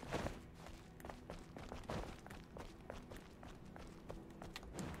battles.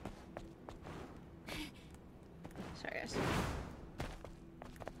 Sorry, guys.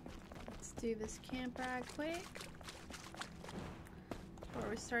 Let's do this camp right quick. Before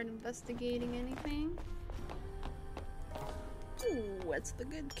we start investigating anything. Ooh, it's the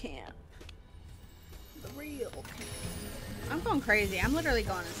good camp. The real camp. I'm going crazy. I'm literally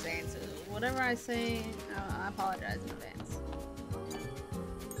going insane. So whatever I say, I apologize in advance.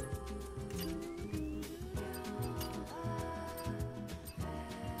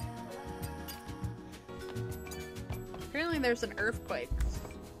 Apparently there's an earthquake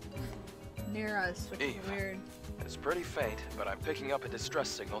near us, which is weird. It's pretty faint, but I'm picking up a distress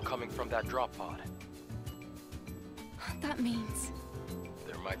signal coming from that drop pod. That means...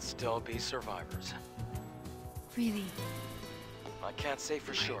 There might still be survivors. Really? I can't say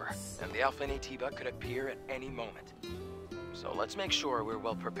for sure, and the Alpha Natiba could appear at any moment. So let's make sure we're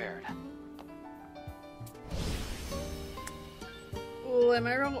well prepared. Ooh, am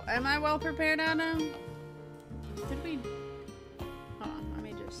I well prepared, Adam? Did we... Hold on, let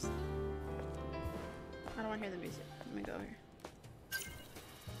me just... I don't want to hear the music. Let me go here.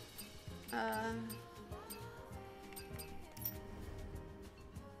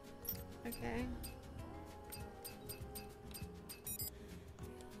 Okay.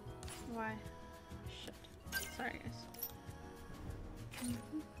 why. Shit. Sorry, guys.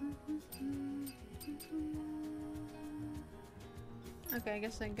 Okay, I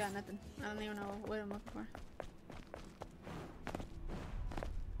guess I got nothing. I don't even know what I'm looking for.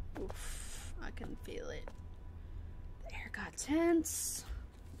 Oof, I can feel it. The air got tense.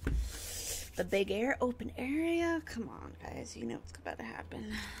 The big air, open area. Come on, guys. You know what's about to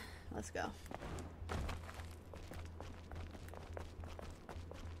happen. Let's go.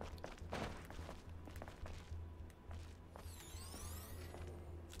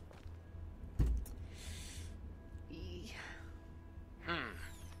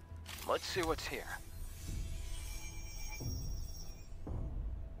 Let's see what's here.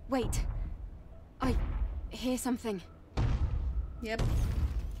 Wait. I hear something. Yep.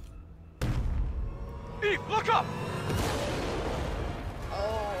 Eve, look up!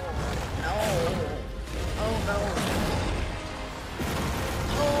 Oh, no. Oh, no.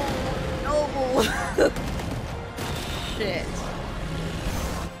 Oh, no. Shit.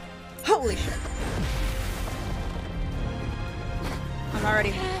 Holy shit. I'm not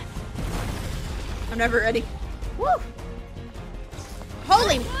ready. I'm never ready. Woo!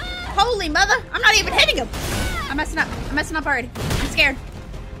 Holy mother! I'm not even hitting him! I'm messing up. I'm messing up already. I'm scared.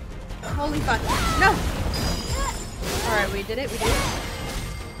 Holy fuck. No! Alright, we did it. We did it.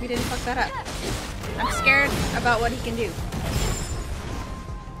 We didn't fuck that up. I'm scared about what he can do.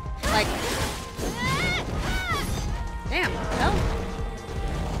 Like... Damn, what the hell?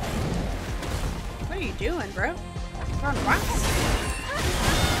 What are you doing, bro? Throwing rocks?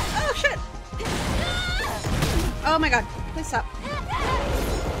 Oh, shit! Oh my god, please stop.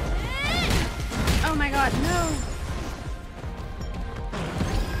 Oh my god, no!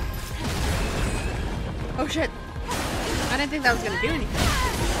 Oh shit! I didn't think that was gonna do anything.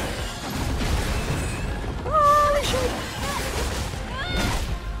 Holy shit!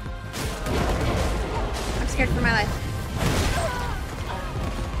 I'm scared for my life.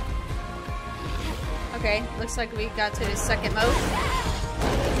 Okay, looks like we got to the second mode.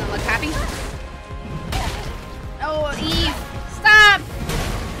 Doesn't look happy. Oh, Eve! Stop!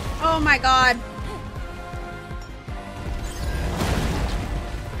 Oh my god.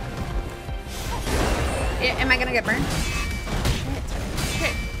 Yeah, am I gonna get burned?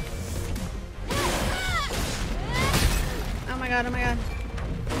 Shit. Oh my god, oh my god.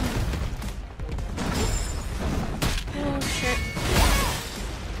 Oh shit.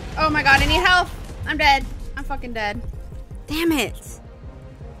 Oh my god, I need help! I'm dead. I'm fucking dead. Damn it.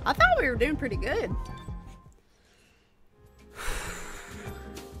 I thought we were doing pretty good.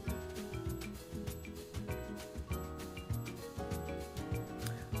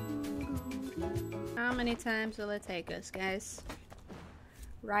 How many times will it take us, guys?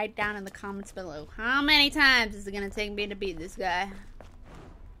 Write down in the comments below. How many times is it gonna take me to beat this guy?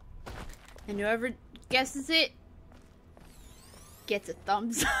 And whoever guesses it gets a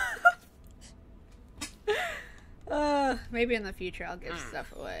thumbs up. Maybe in the future I'll give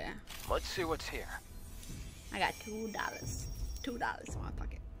stuff away. Let's see what's here. I got $2. $2 in my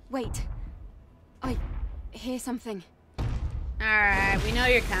pocket. Wait. I hear something. Alright, we know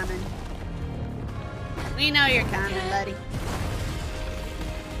you're coming. We know you're coming, buddy.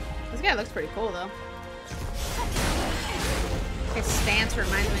 This guy looks pretty cool, though. His stance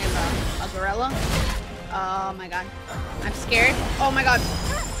reminds me of a gorilla. Oh my god. I'm scared. Oh my god.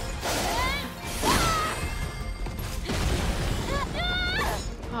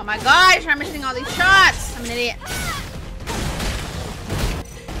 Oh my gosh, I'm missing all these shots. I'm an idiot.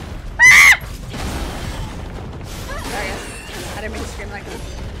 Ah! Sorry, guys. I didn't mean to scream like that.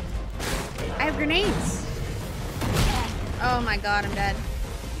 I have grenades. Oh my god, I'm dead.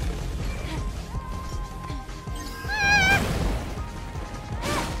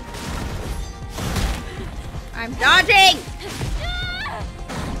 I'm dodging!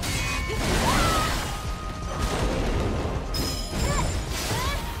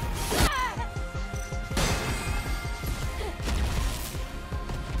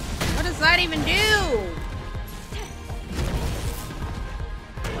 What does that even do?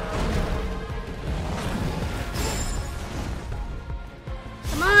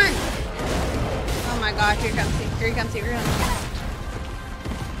 Come on! Oh my gosh, here he comes, here he comes, here he comes.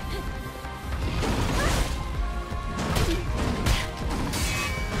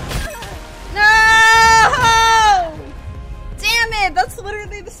 That's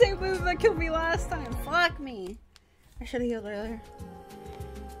literally the same move that killed me last time. Fuck me. I should have healed earlier.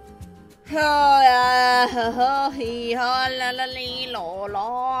 Alright,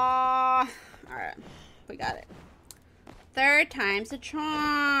 we got it. Third time's a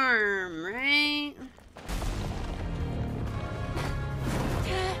charm, right?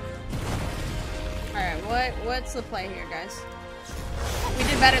 What's the play here, guys? We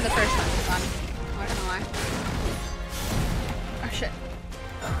did better the first time, son. I'm not gonna lie. Oh shit.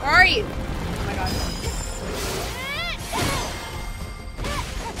 Where are you? Oh my god.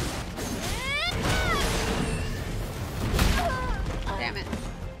 Damn it.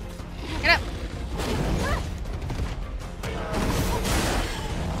 Get up!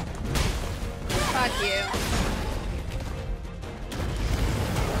 Fuck you.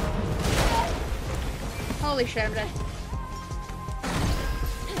 Holy shit, I'm dead.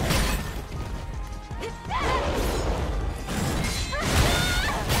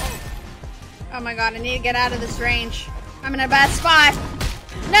 Oh my god, I need to get out of this range. I'm in a bad spot.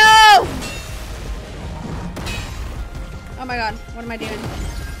 No! Oh my god, what am I doing?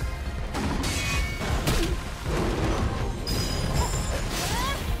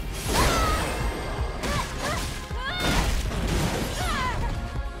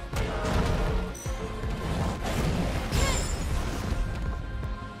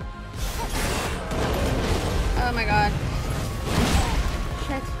 Oh my god.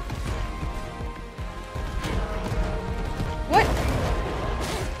 Shit. What?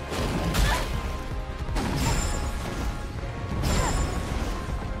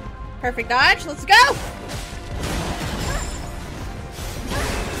 Perfect dodge. Let's go.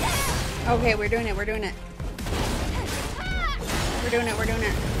 Okay, we're doing it. We're doing it. We're doing it. We're doing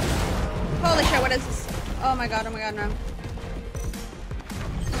it. Holy shit, what is this? Oh my god, no.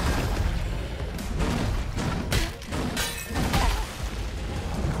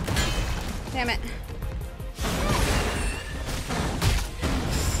 Damn it.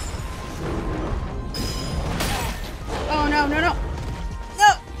 Oh no. No!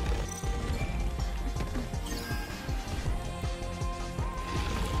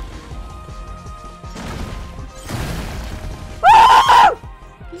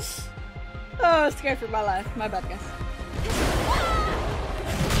 Oh, scared for my life. My bad, guys.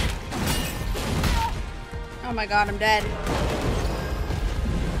 Oh my god, I'm dead.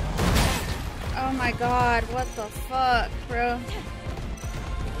 Oh my god, what the fuck, bro?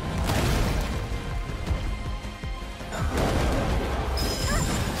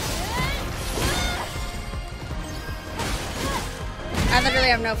 I literally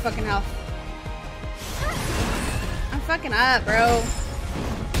have no fucking health. I'm fucking up, bro.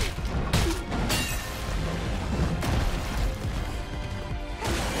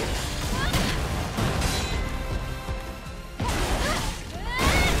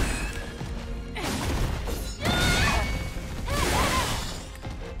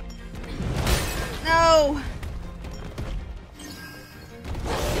 No!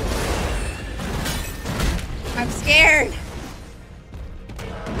 I'm scared.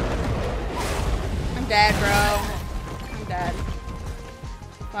 I'm dead, bro. I'm dead.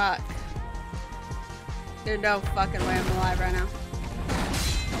 Fuck. There's no fucking way I'm alive right now.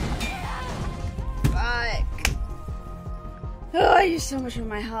 Fuck. Oh, I used so much of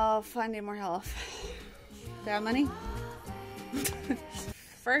my health. I need more health. Do I have money?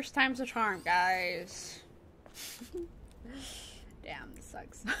 First time's a charm, guys. Damn, this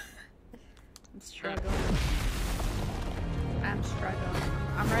sucks. I'm struggling.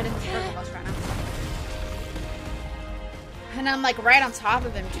 I'm right in the struggle bus right now. And I'm like right on top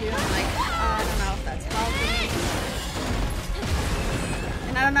of him too. I'm like, I don't know if that's helping.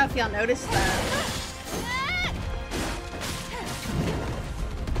 And I don't know if y'all noticed that.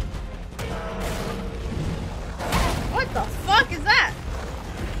 What the fuck is that?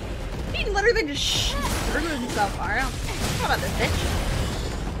 He literally just threw himself. Alright, how about this bitch?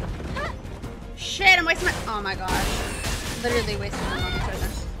 Shit, I'm wasting my. Oh my gosh. Literally wasting my moments right now.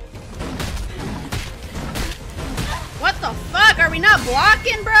 What the fuck? Are we not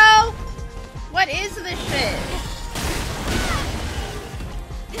blocking, bro? What is this shit?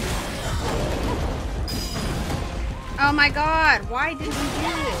 Oh my god, why did he do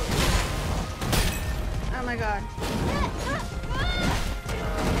it? Oh my god.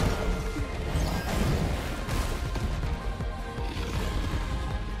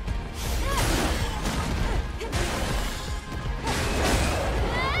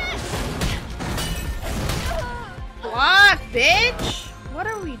 Block, bitch! What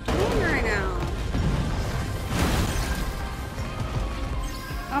are we doing right now?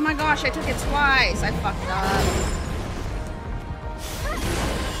 Oh my gosh, I took it twice. I fucked up.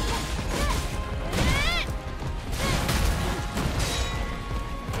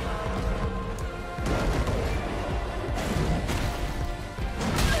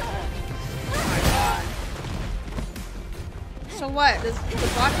 So what? Does the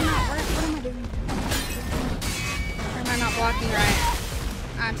blocking not work? What am I doing? Or am I not blocking right?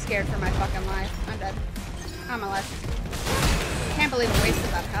 I'm scared for my fucking life. I'm dead. Oh my life. Can't believe I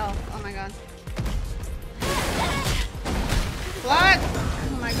wasted that health. Oh my god. What?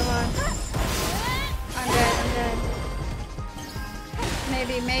 Oh my god. I'm dead.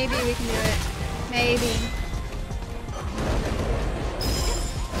 Maybe we can do it. Maybe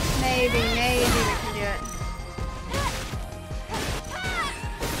we can do it.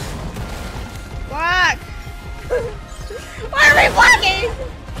 Block! Why are we blocking?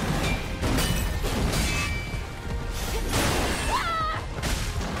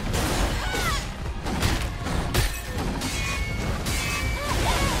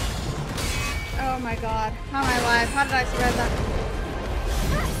 Oh my god. How am I alive? How did I survive that?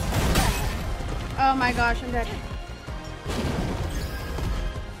 Oh my gosh, I'm dead.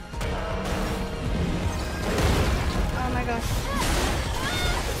 Oh my gosh.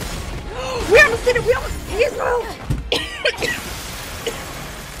 We almost did it! We almost... He is moved!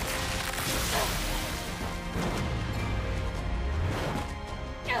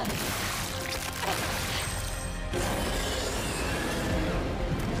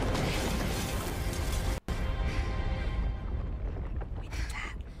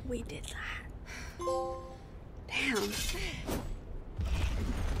 We did that. Damn.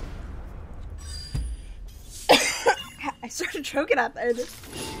 I started choking out there.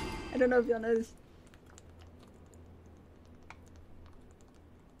 I don't know if y'all noticed.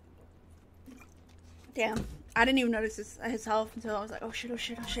 Damn. I didn't even notice his health until I was like, oh shit.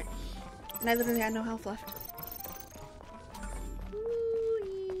 And I literally had no health left.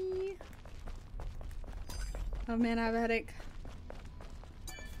 Ooh-yee. Oh man, I have a headache.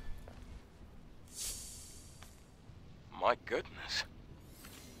 My goodness.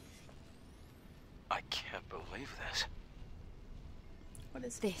 I can't believe this. What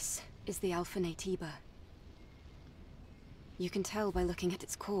is This is the Alpha Natiba. You can tell by looking at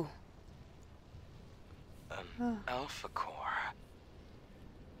its core. An alpha core.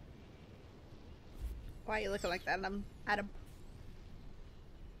 Why are you looking like that, Adam?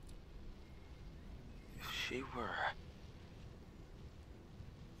 If she were...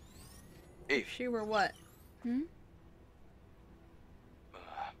 If she were what? Hmm?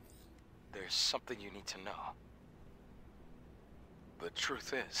 There's something you need to know. The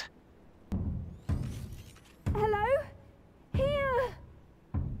truth is... Hello? Here!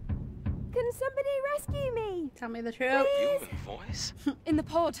 Can somebody rescue me? Tell me the truth. A human voice? In the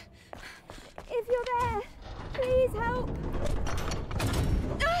pod. If you're there, please help.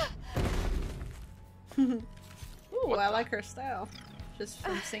 Ooh, I like her style. Just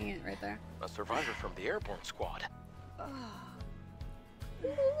from seeing it right there. A survivor from the airborne squad.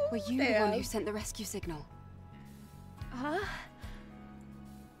 Were you the one who sent the rescue signal? Huh?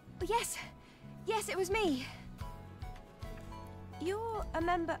 Yes. Yes, it was me. You're a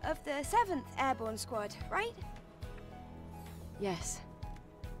member of the 7th Airborne Squad, right? Yes.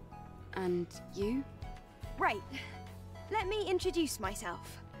 And you? Right. Let me introduce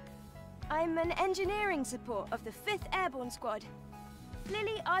myself. I'm an engineering support of the 5th Airborne Squad.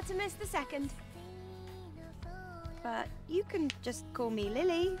 Lily Artemis II. But you can just call me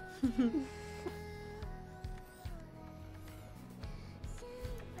Lily.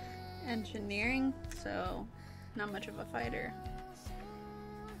 Engineering, so not much of a fighter.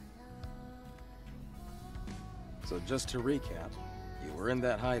 So just to recap, you were in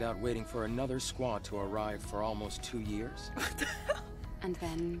that hideout waiting for another squad to arrive for almost 2 years? And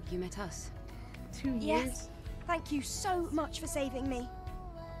then you met us. 2 years? Yes. Thank you so much for saving me.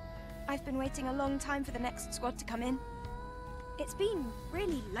 I've been waiting a long time for the next squad to come in. It's been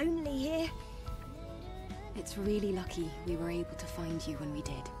really lonely here. It's really lucky we were able to find you when we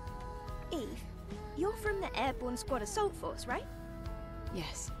did. Eve, you're from the Airborne Squad Assault Force, right?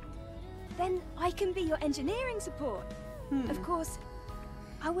 Yes. Then I can be your engineering support. Of course,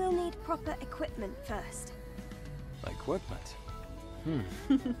 I will need proper equipment first. Equipment?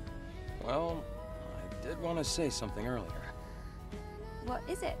 Well, I did want to say something earlier. What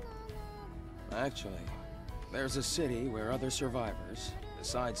is it? Actually, there's a city where other survivors,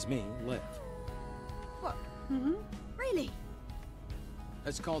 besides me, live. What? Really?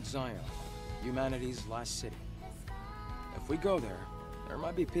 It's called Zion, humanity's last city. If we go there, there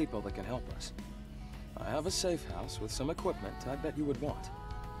might be people that can help us. I have a safe house with some equipment I bet you would want.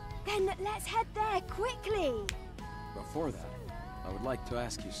 Then let's head there quickly. Before that, I would like to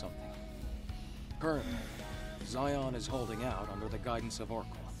ask you something. Currently, Zion is holding out under the guidance of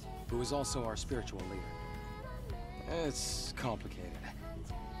Oracle, who is also our spiritual leader. It's complicated.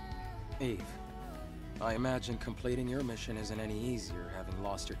 Eve, I imagine completing your mission isn't any easier having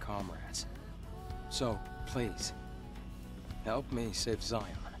lost your comrades. So, please, help me save Zion.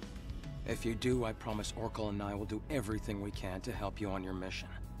 If you do, I promise Oracle and I will do everything we can to help you on your mission.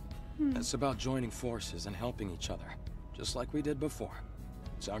 It's about joining forces and helping each other, just like we did before.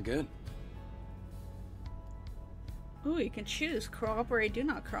 Sound good? Ooh, you can choose cooperate, do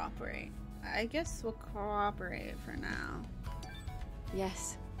not cooperate. I guess we'll cooperate for now.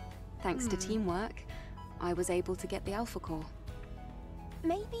 Yes. Thanks to teamwork, I was able to get the Alpha Core.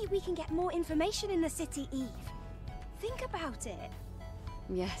 Maybe we can get more information in the city, Eve. Think about it.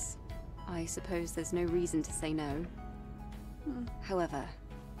 Yes. I suppose there's no reason to say no. However,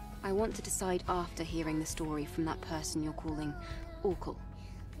 I want to decide after hearing the story from that person you're calling Oracle.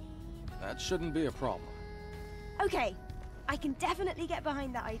 That shouldn't be a problem. Okay, I can definitely get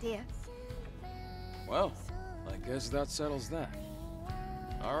behind that idea. Well, I guess that settles that.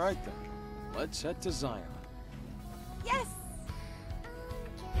 All right then, let's head to Zion. Yes!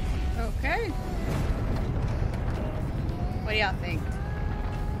 Okay. What do y'all think?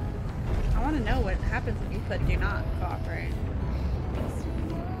 I want to know what happens if you put do not cooperate.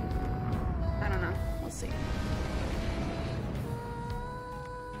 I don't know. We'll see.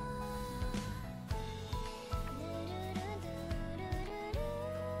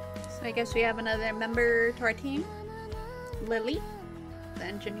 So I guess we have another member to our team. Lily, the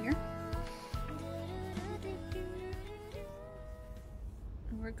engineer.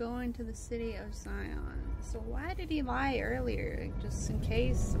 And we're going to the city of Zion. So why did he lie earlier? Like, just in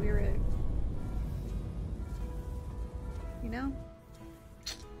case we were... You know?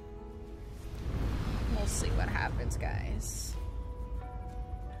 We'll see what happens, guys.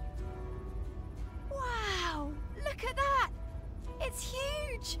 Wow! Look at that! It's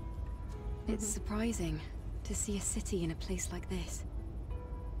huge! It's surprising to see a city in a place like this.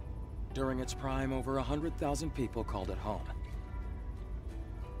 During its prime, over 100,000 people called it home.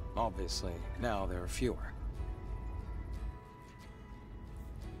 Obviously, now there are fewer.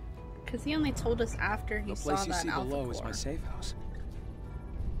 Because he only told us after he saw that The place you see Alpha below is Core. my safe house.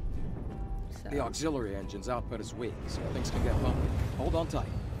 So. The auxiliary engine's output is weak, so things can get bumpy. Hold on tight.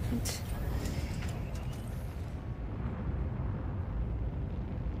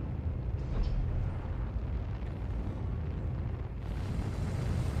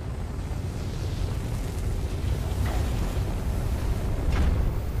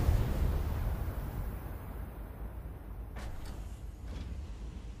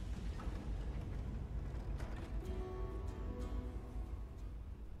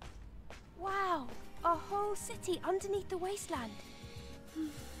 Wow! A whole city underneath the wasteland.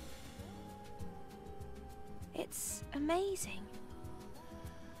 It's amazing.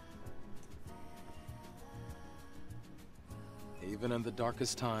 Even in the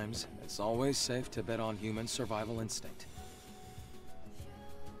darkest times, it's always safe to bet on human survival instinct.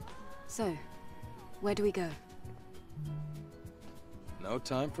 So, where do we go? No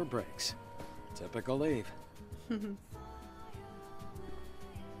time for breaks. Typical Eve.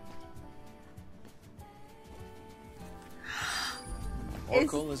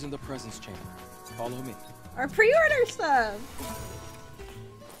 Oracle is in the presence chamber. Follow me. Our pre-order stuff!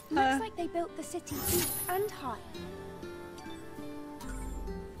 Looks like they built the city deep and high.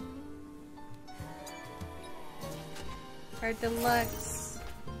 Our deluxe.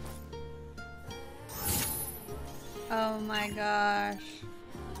 Oh my gosh.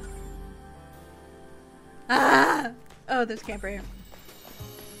 Ah! Oh, there's camper here.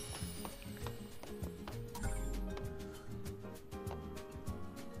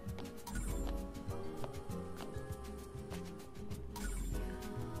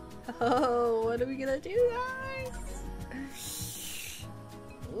 Oh, what are we gonna do, guys?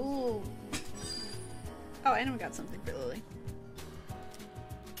 Ooh. Oh, and we got something for Lily.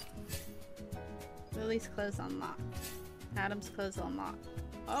 Lily's clothes unlocked. Adam's clothes unlocked.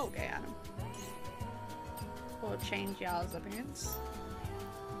 Oh, okay, Adam. We'll change y'all's appearance.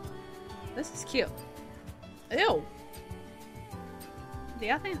 This is cute. Ew! Do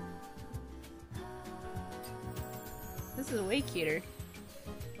y'all think? This is way cuter.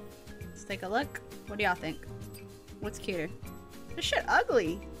 Let's take a look. What do y'all think? What's cuter? This shit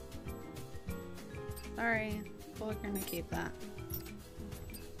ugly! Sorry. We're gonna keep that.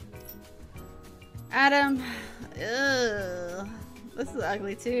 Adam! Ugh. This is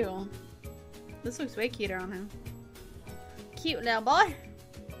ugly too. This looks way cuter on him. Cute little boy!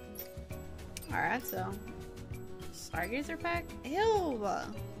 Alright, so... Stargazer pack? Ew!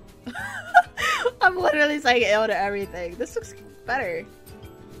 I'm literally saying ew to everything. This looks better.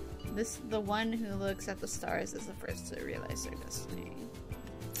 The one who looks at the stars is the first to realize their destiny.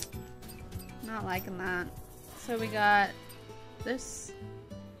 Not liking that. So we got this.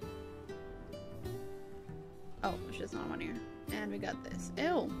 Oh, which is not one here. And we got this.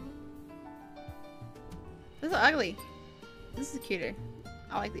 Ew. This is ugly. This is cuter.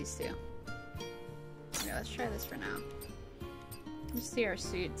 I like these two. Okay, let's try this for now. Let's see our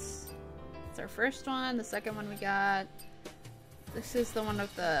suits. It's our first one. The second one we got. This is the one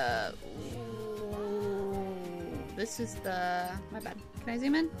with the... Ooh, this is the... My bad. Can I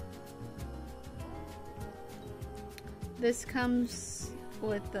zoom in? This comes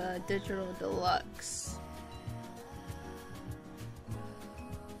with the digital deluxe.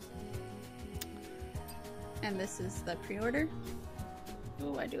 And this is the pre-order.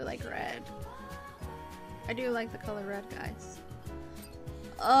 Ooh, I do like red. I do like the color red, guys.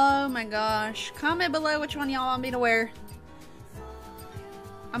 Oh my gosh. Comment below which one y'all want me to wear.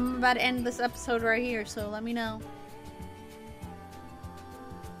 I'm about to end this episode right here, so let me know.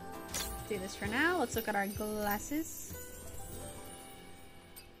 Do this for now. Let's look at our glasses.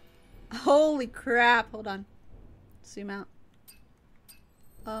 Holy crap. Hold on. Zoom out.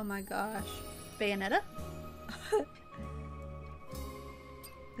 Oh my gosh. Bayonetta?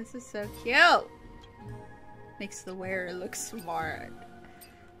 This is so cute. Makes the wearer look smart.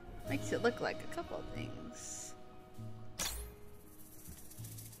 Makes it look like a couple of things.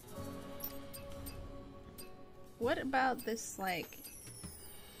 What about this, like...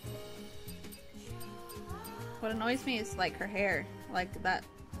 What annoys me is, like, her hair. Like, that...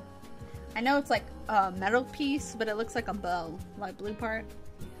 I know it's, like, a metal piece, but it looks like a bow. Like, blue part.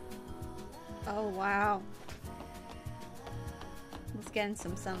 Oh, wow. Let's get in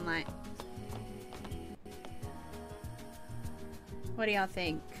some sunlight. What do y'all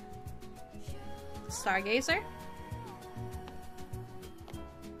think? Stargazer?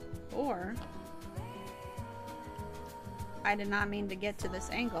 Or... I did not mean to get to this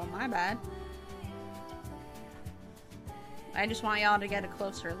angle, my bad. I just want y'all to get a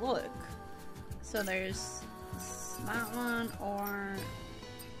closer look. So there's that one or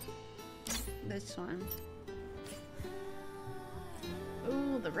this one.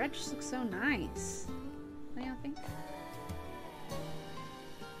 Ooh, the red just looks so nice. What do y'all think?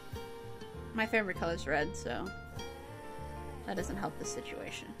 My favorite color is red, so that doesn't help the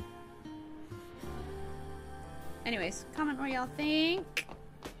situation. Anyways, comment what y'all think.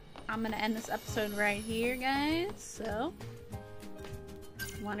 I'm gonna end this episode right here, guys. So,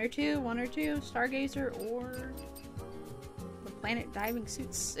 one or two, Stargazer or the Planet Diving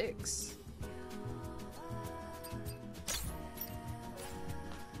Suit 6.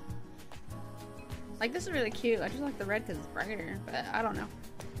 Like, this is really cute. I just like the red because it's brighter, but I don't know.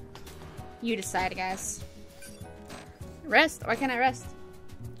 You decide, guys. Rest? Why can't I rest?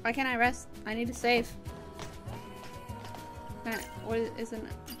 Why can't I rest? I need to save. What isn't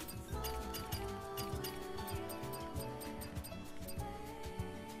it?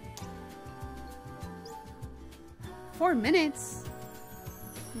 Four minutes?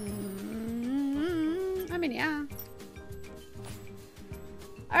 I mean, yeah.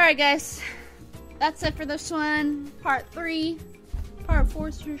 Alright, guys. That's it for this one. Part 3. Part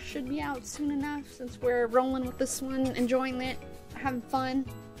 4 should be out soon enough since we're rolling with this one, enjoying it, having fun,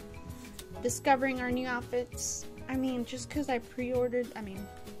 discovering our new outfits. I mean, just because I pre-ordered, I mean,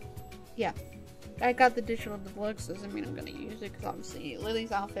 yeah. I got the digital deluxe, doesn't mean I'm going to use it, because obviously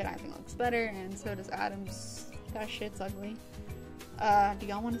Lily's outfit I think looks better, and so does Adam's. That shit's ugly. Do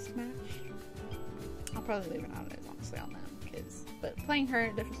y'all want to smash? I'll probably leave it out of it, honestly, on them kids. But playing her,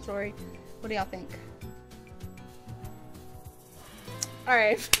 different story. What do y'all think?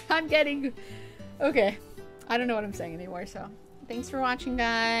 Alright, I'm getting... Okay. I don't know what I'm saying anymore, so... Thanks for watching,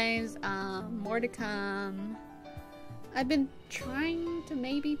 guys. More to come. I've been trying to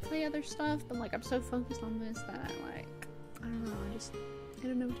maybe play other stuff, but like I'm so focused on this that I don't know, I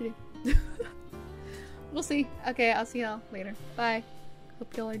don't know what to do. We'll see. Okay, I'll see y'all later. Bye.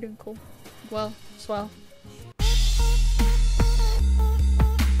 Hope y'all are doing cool. Well, swell.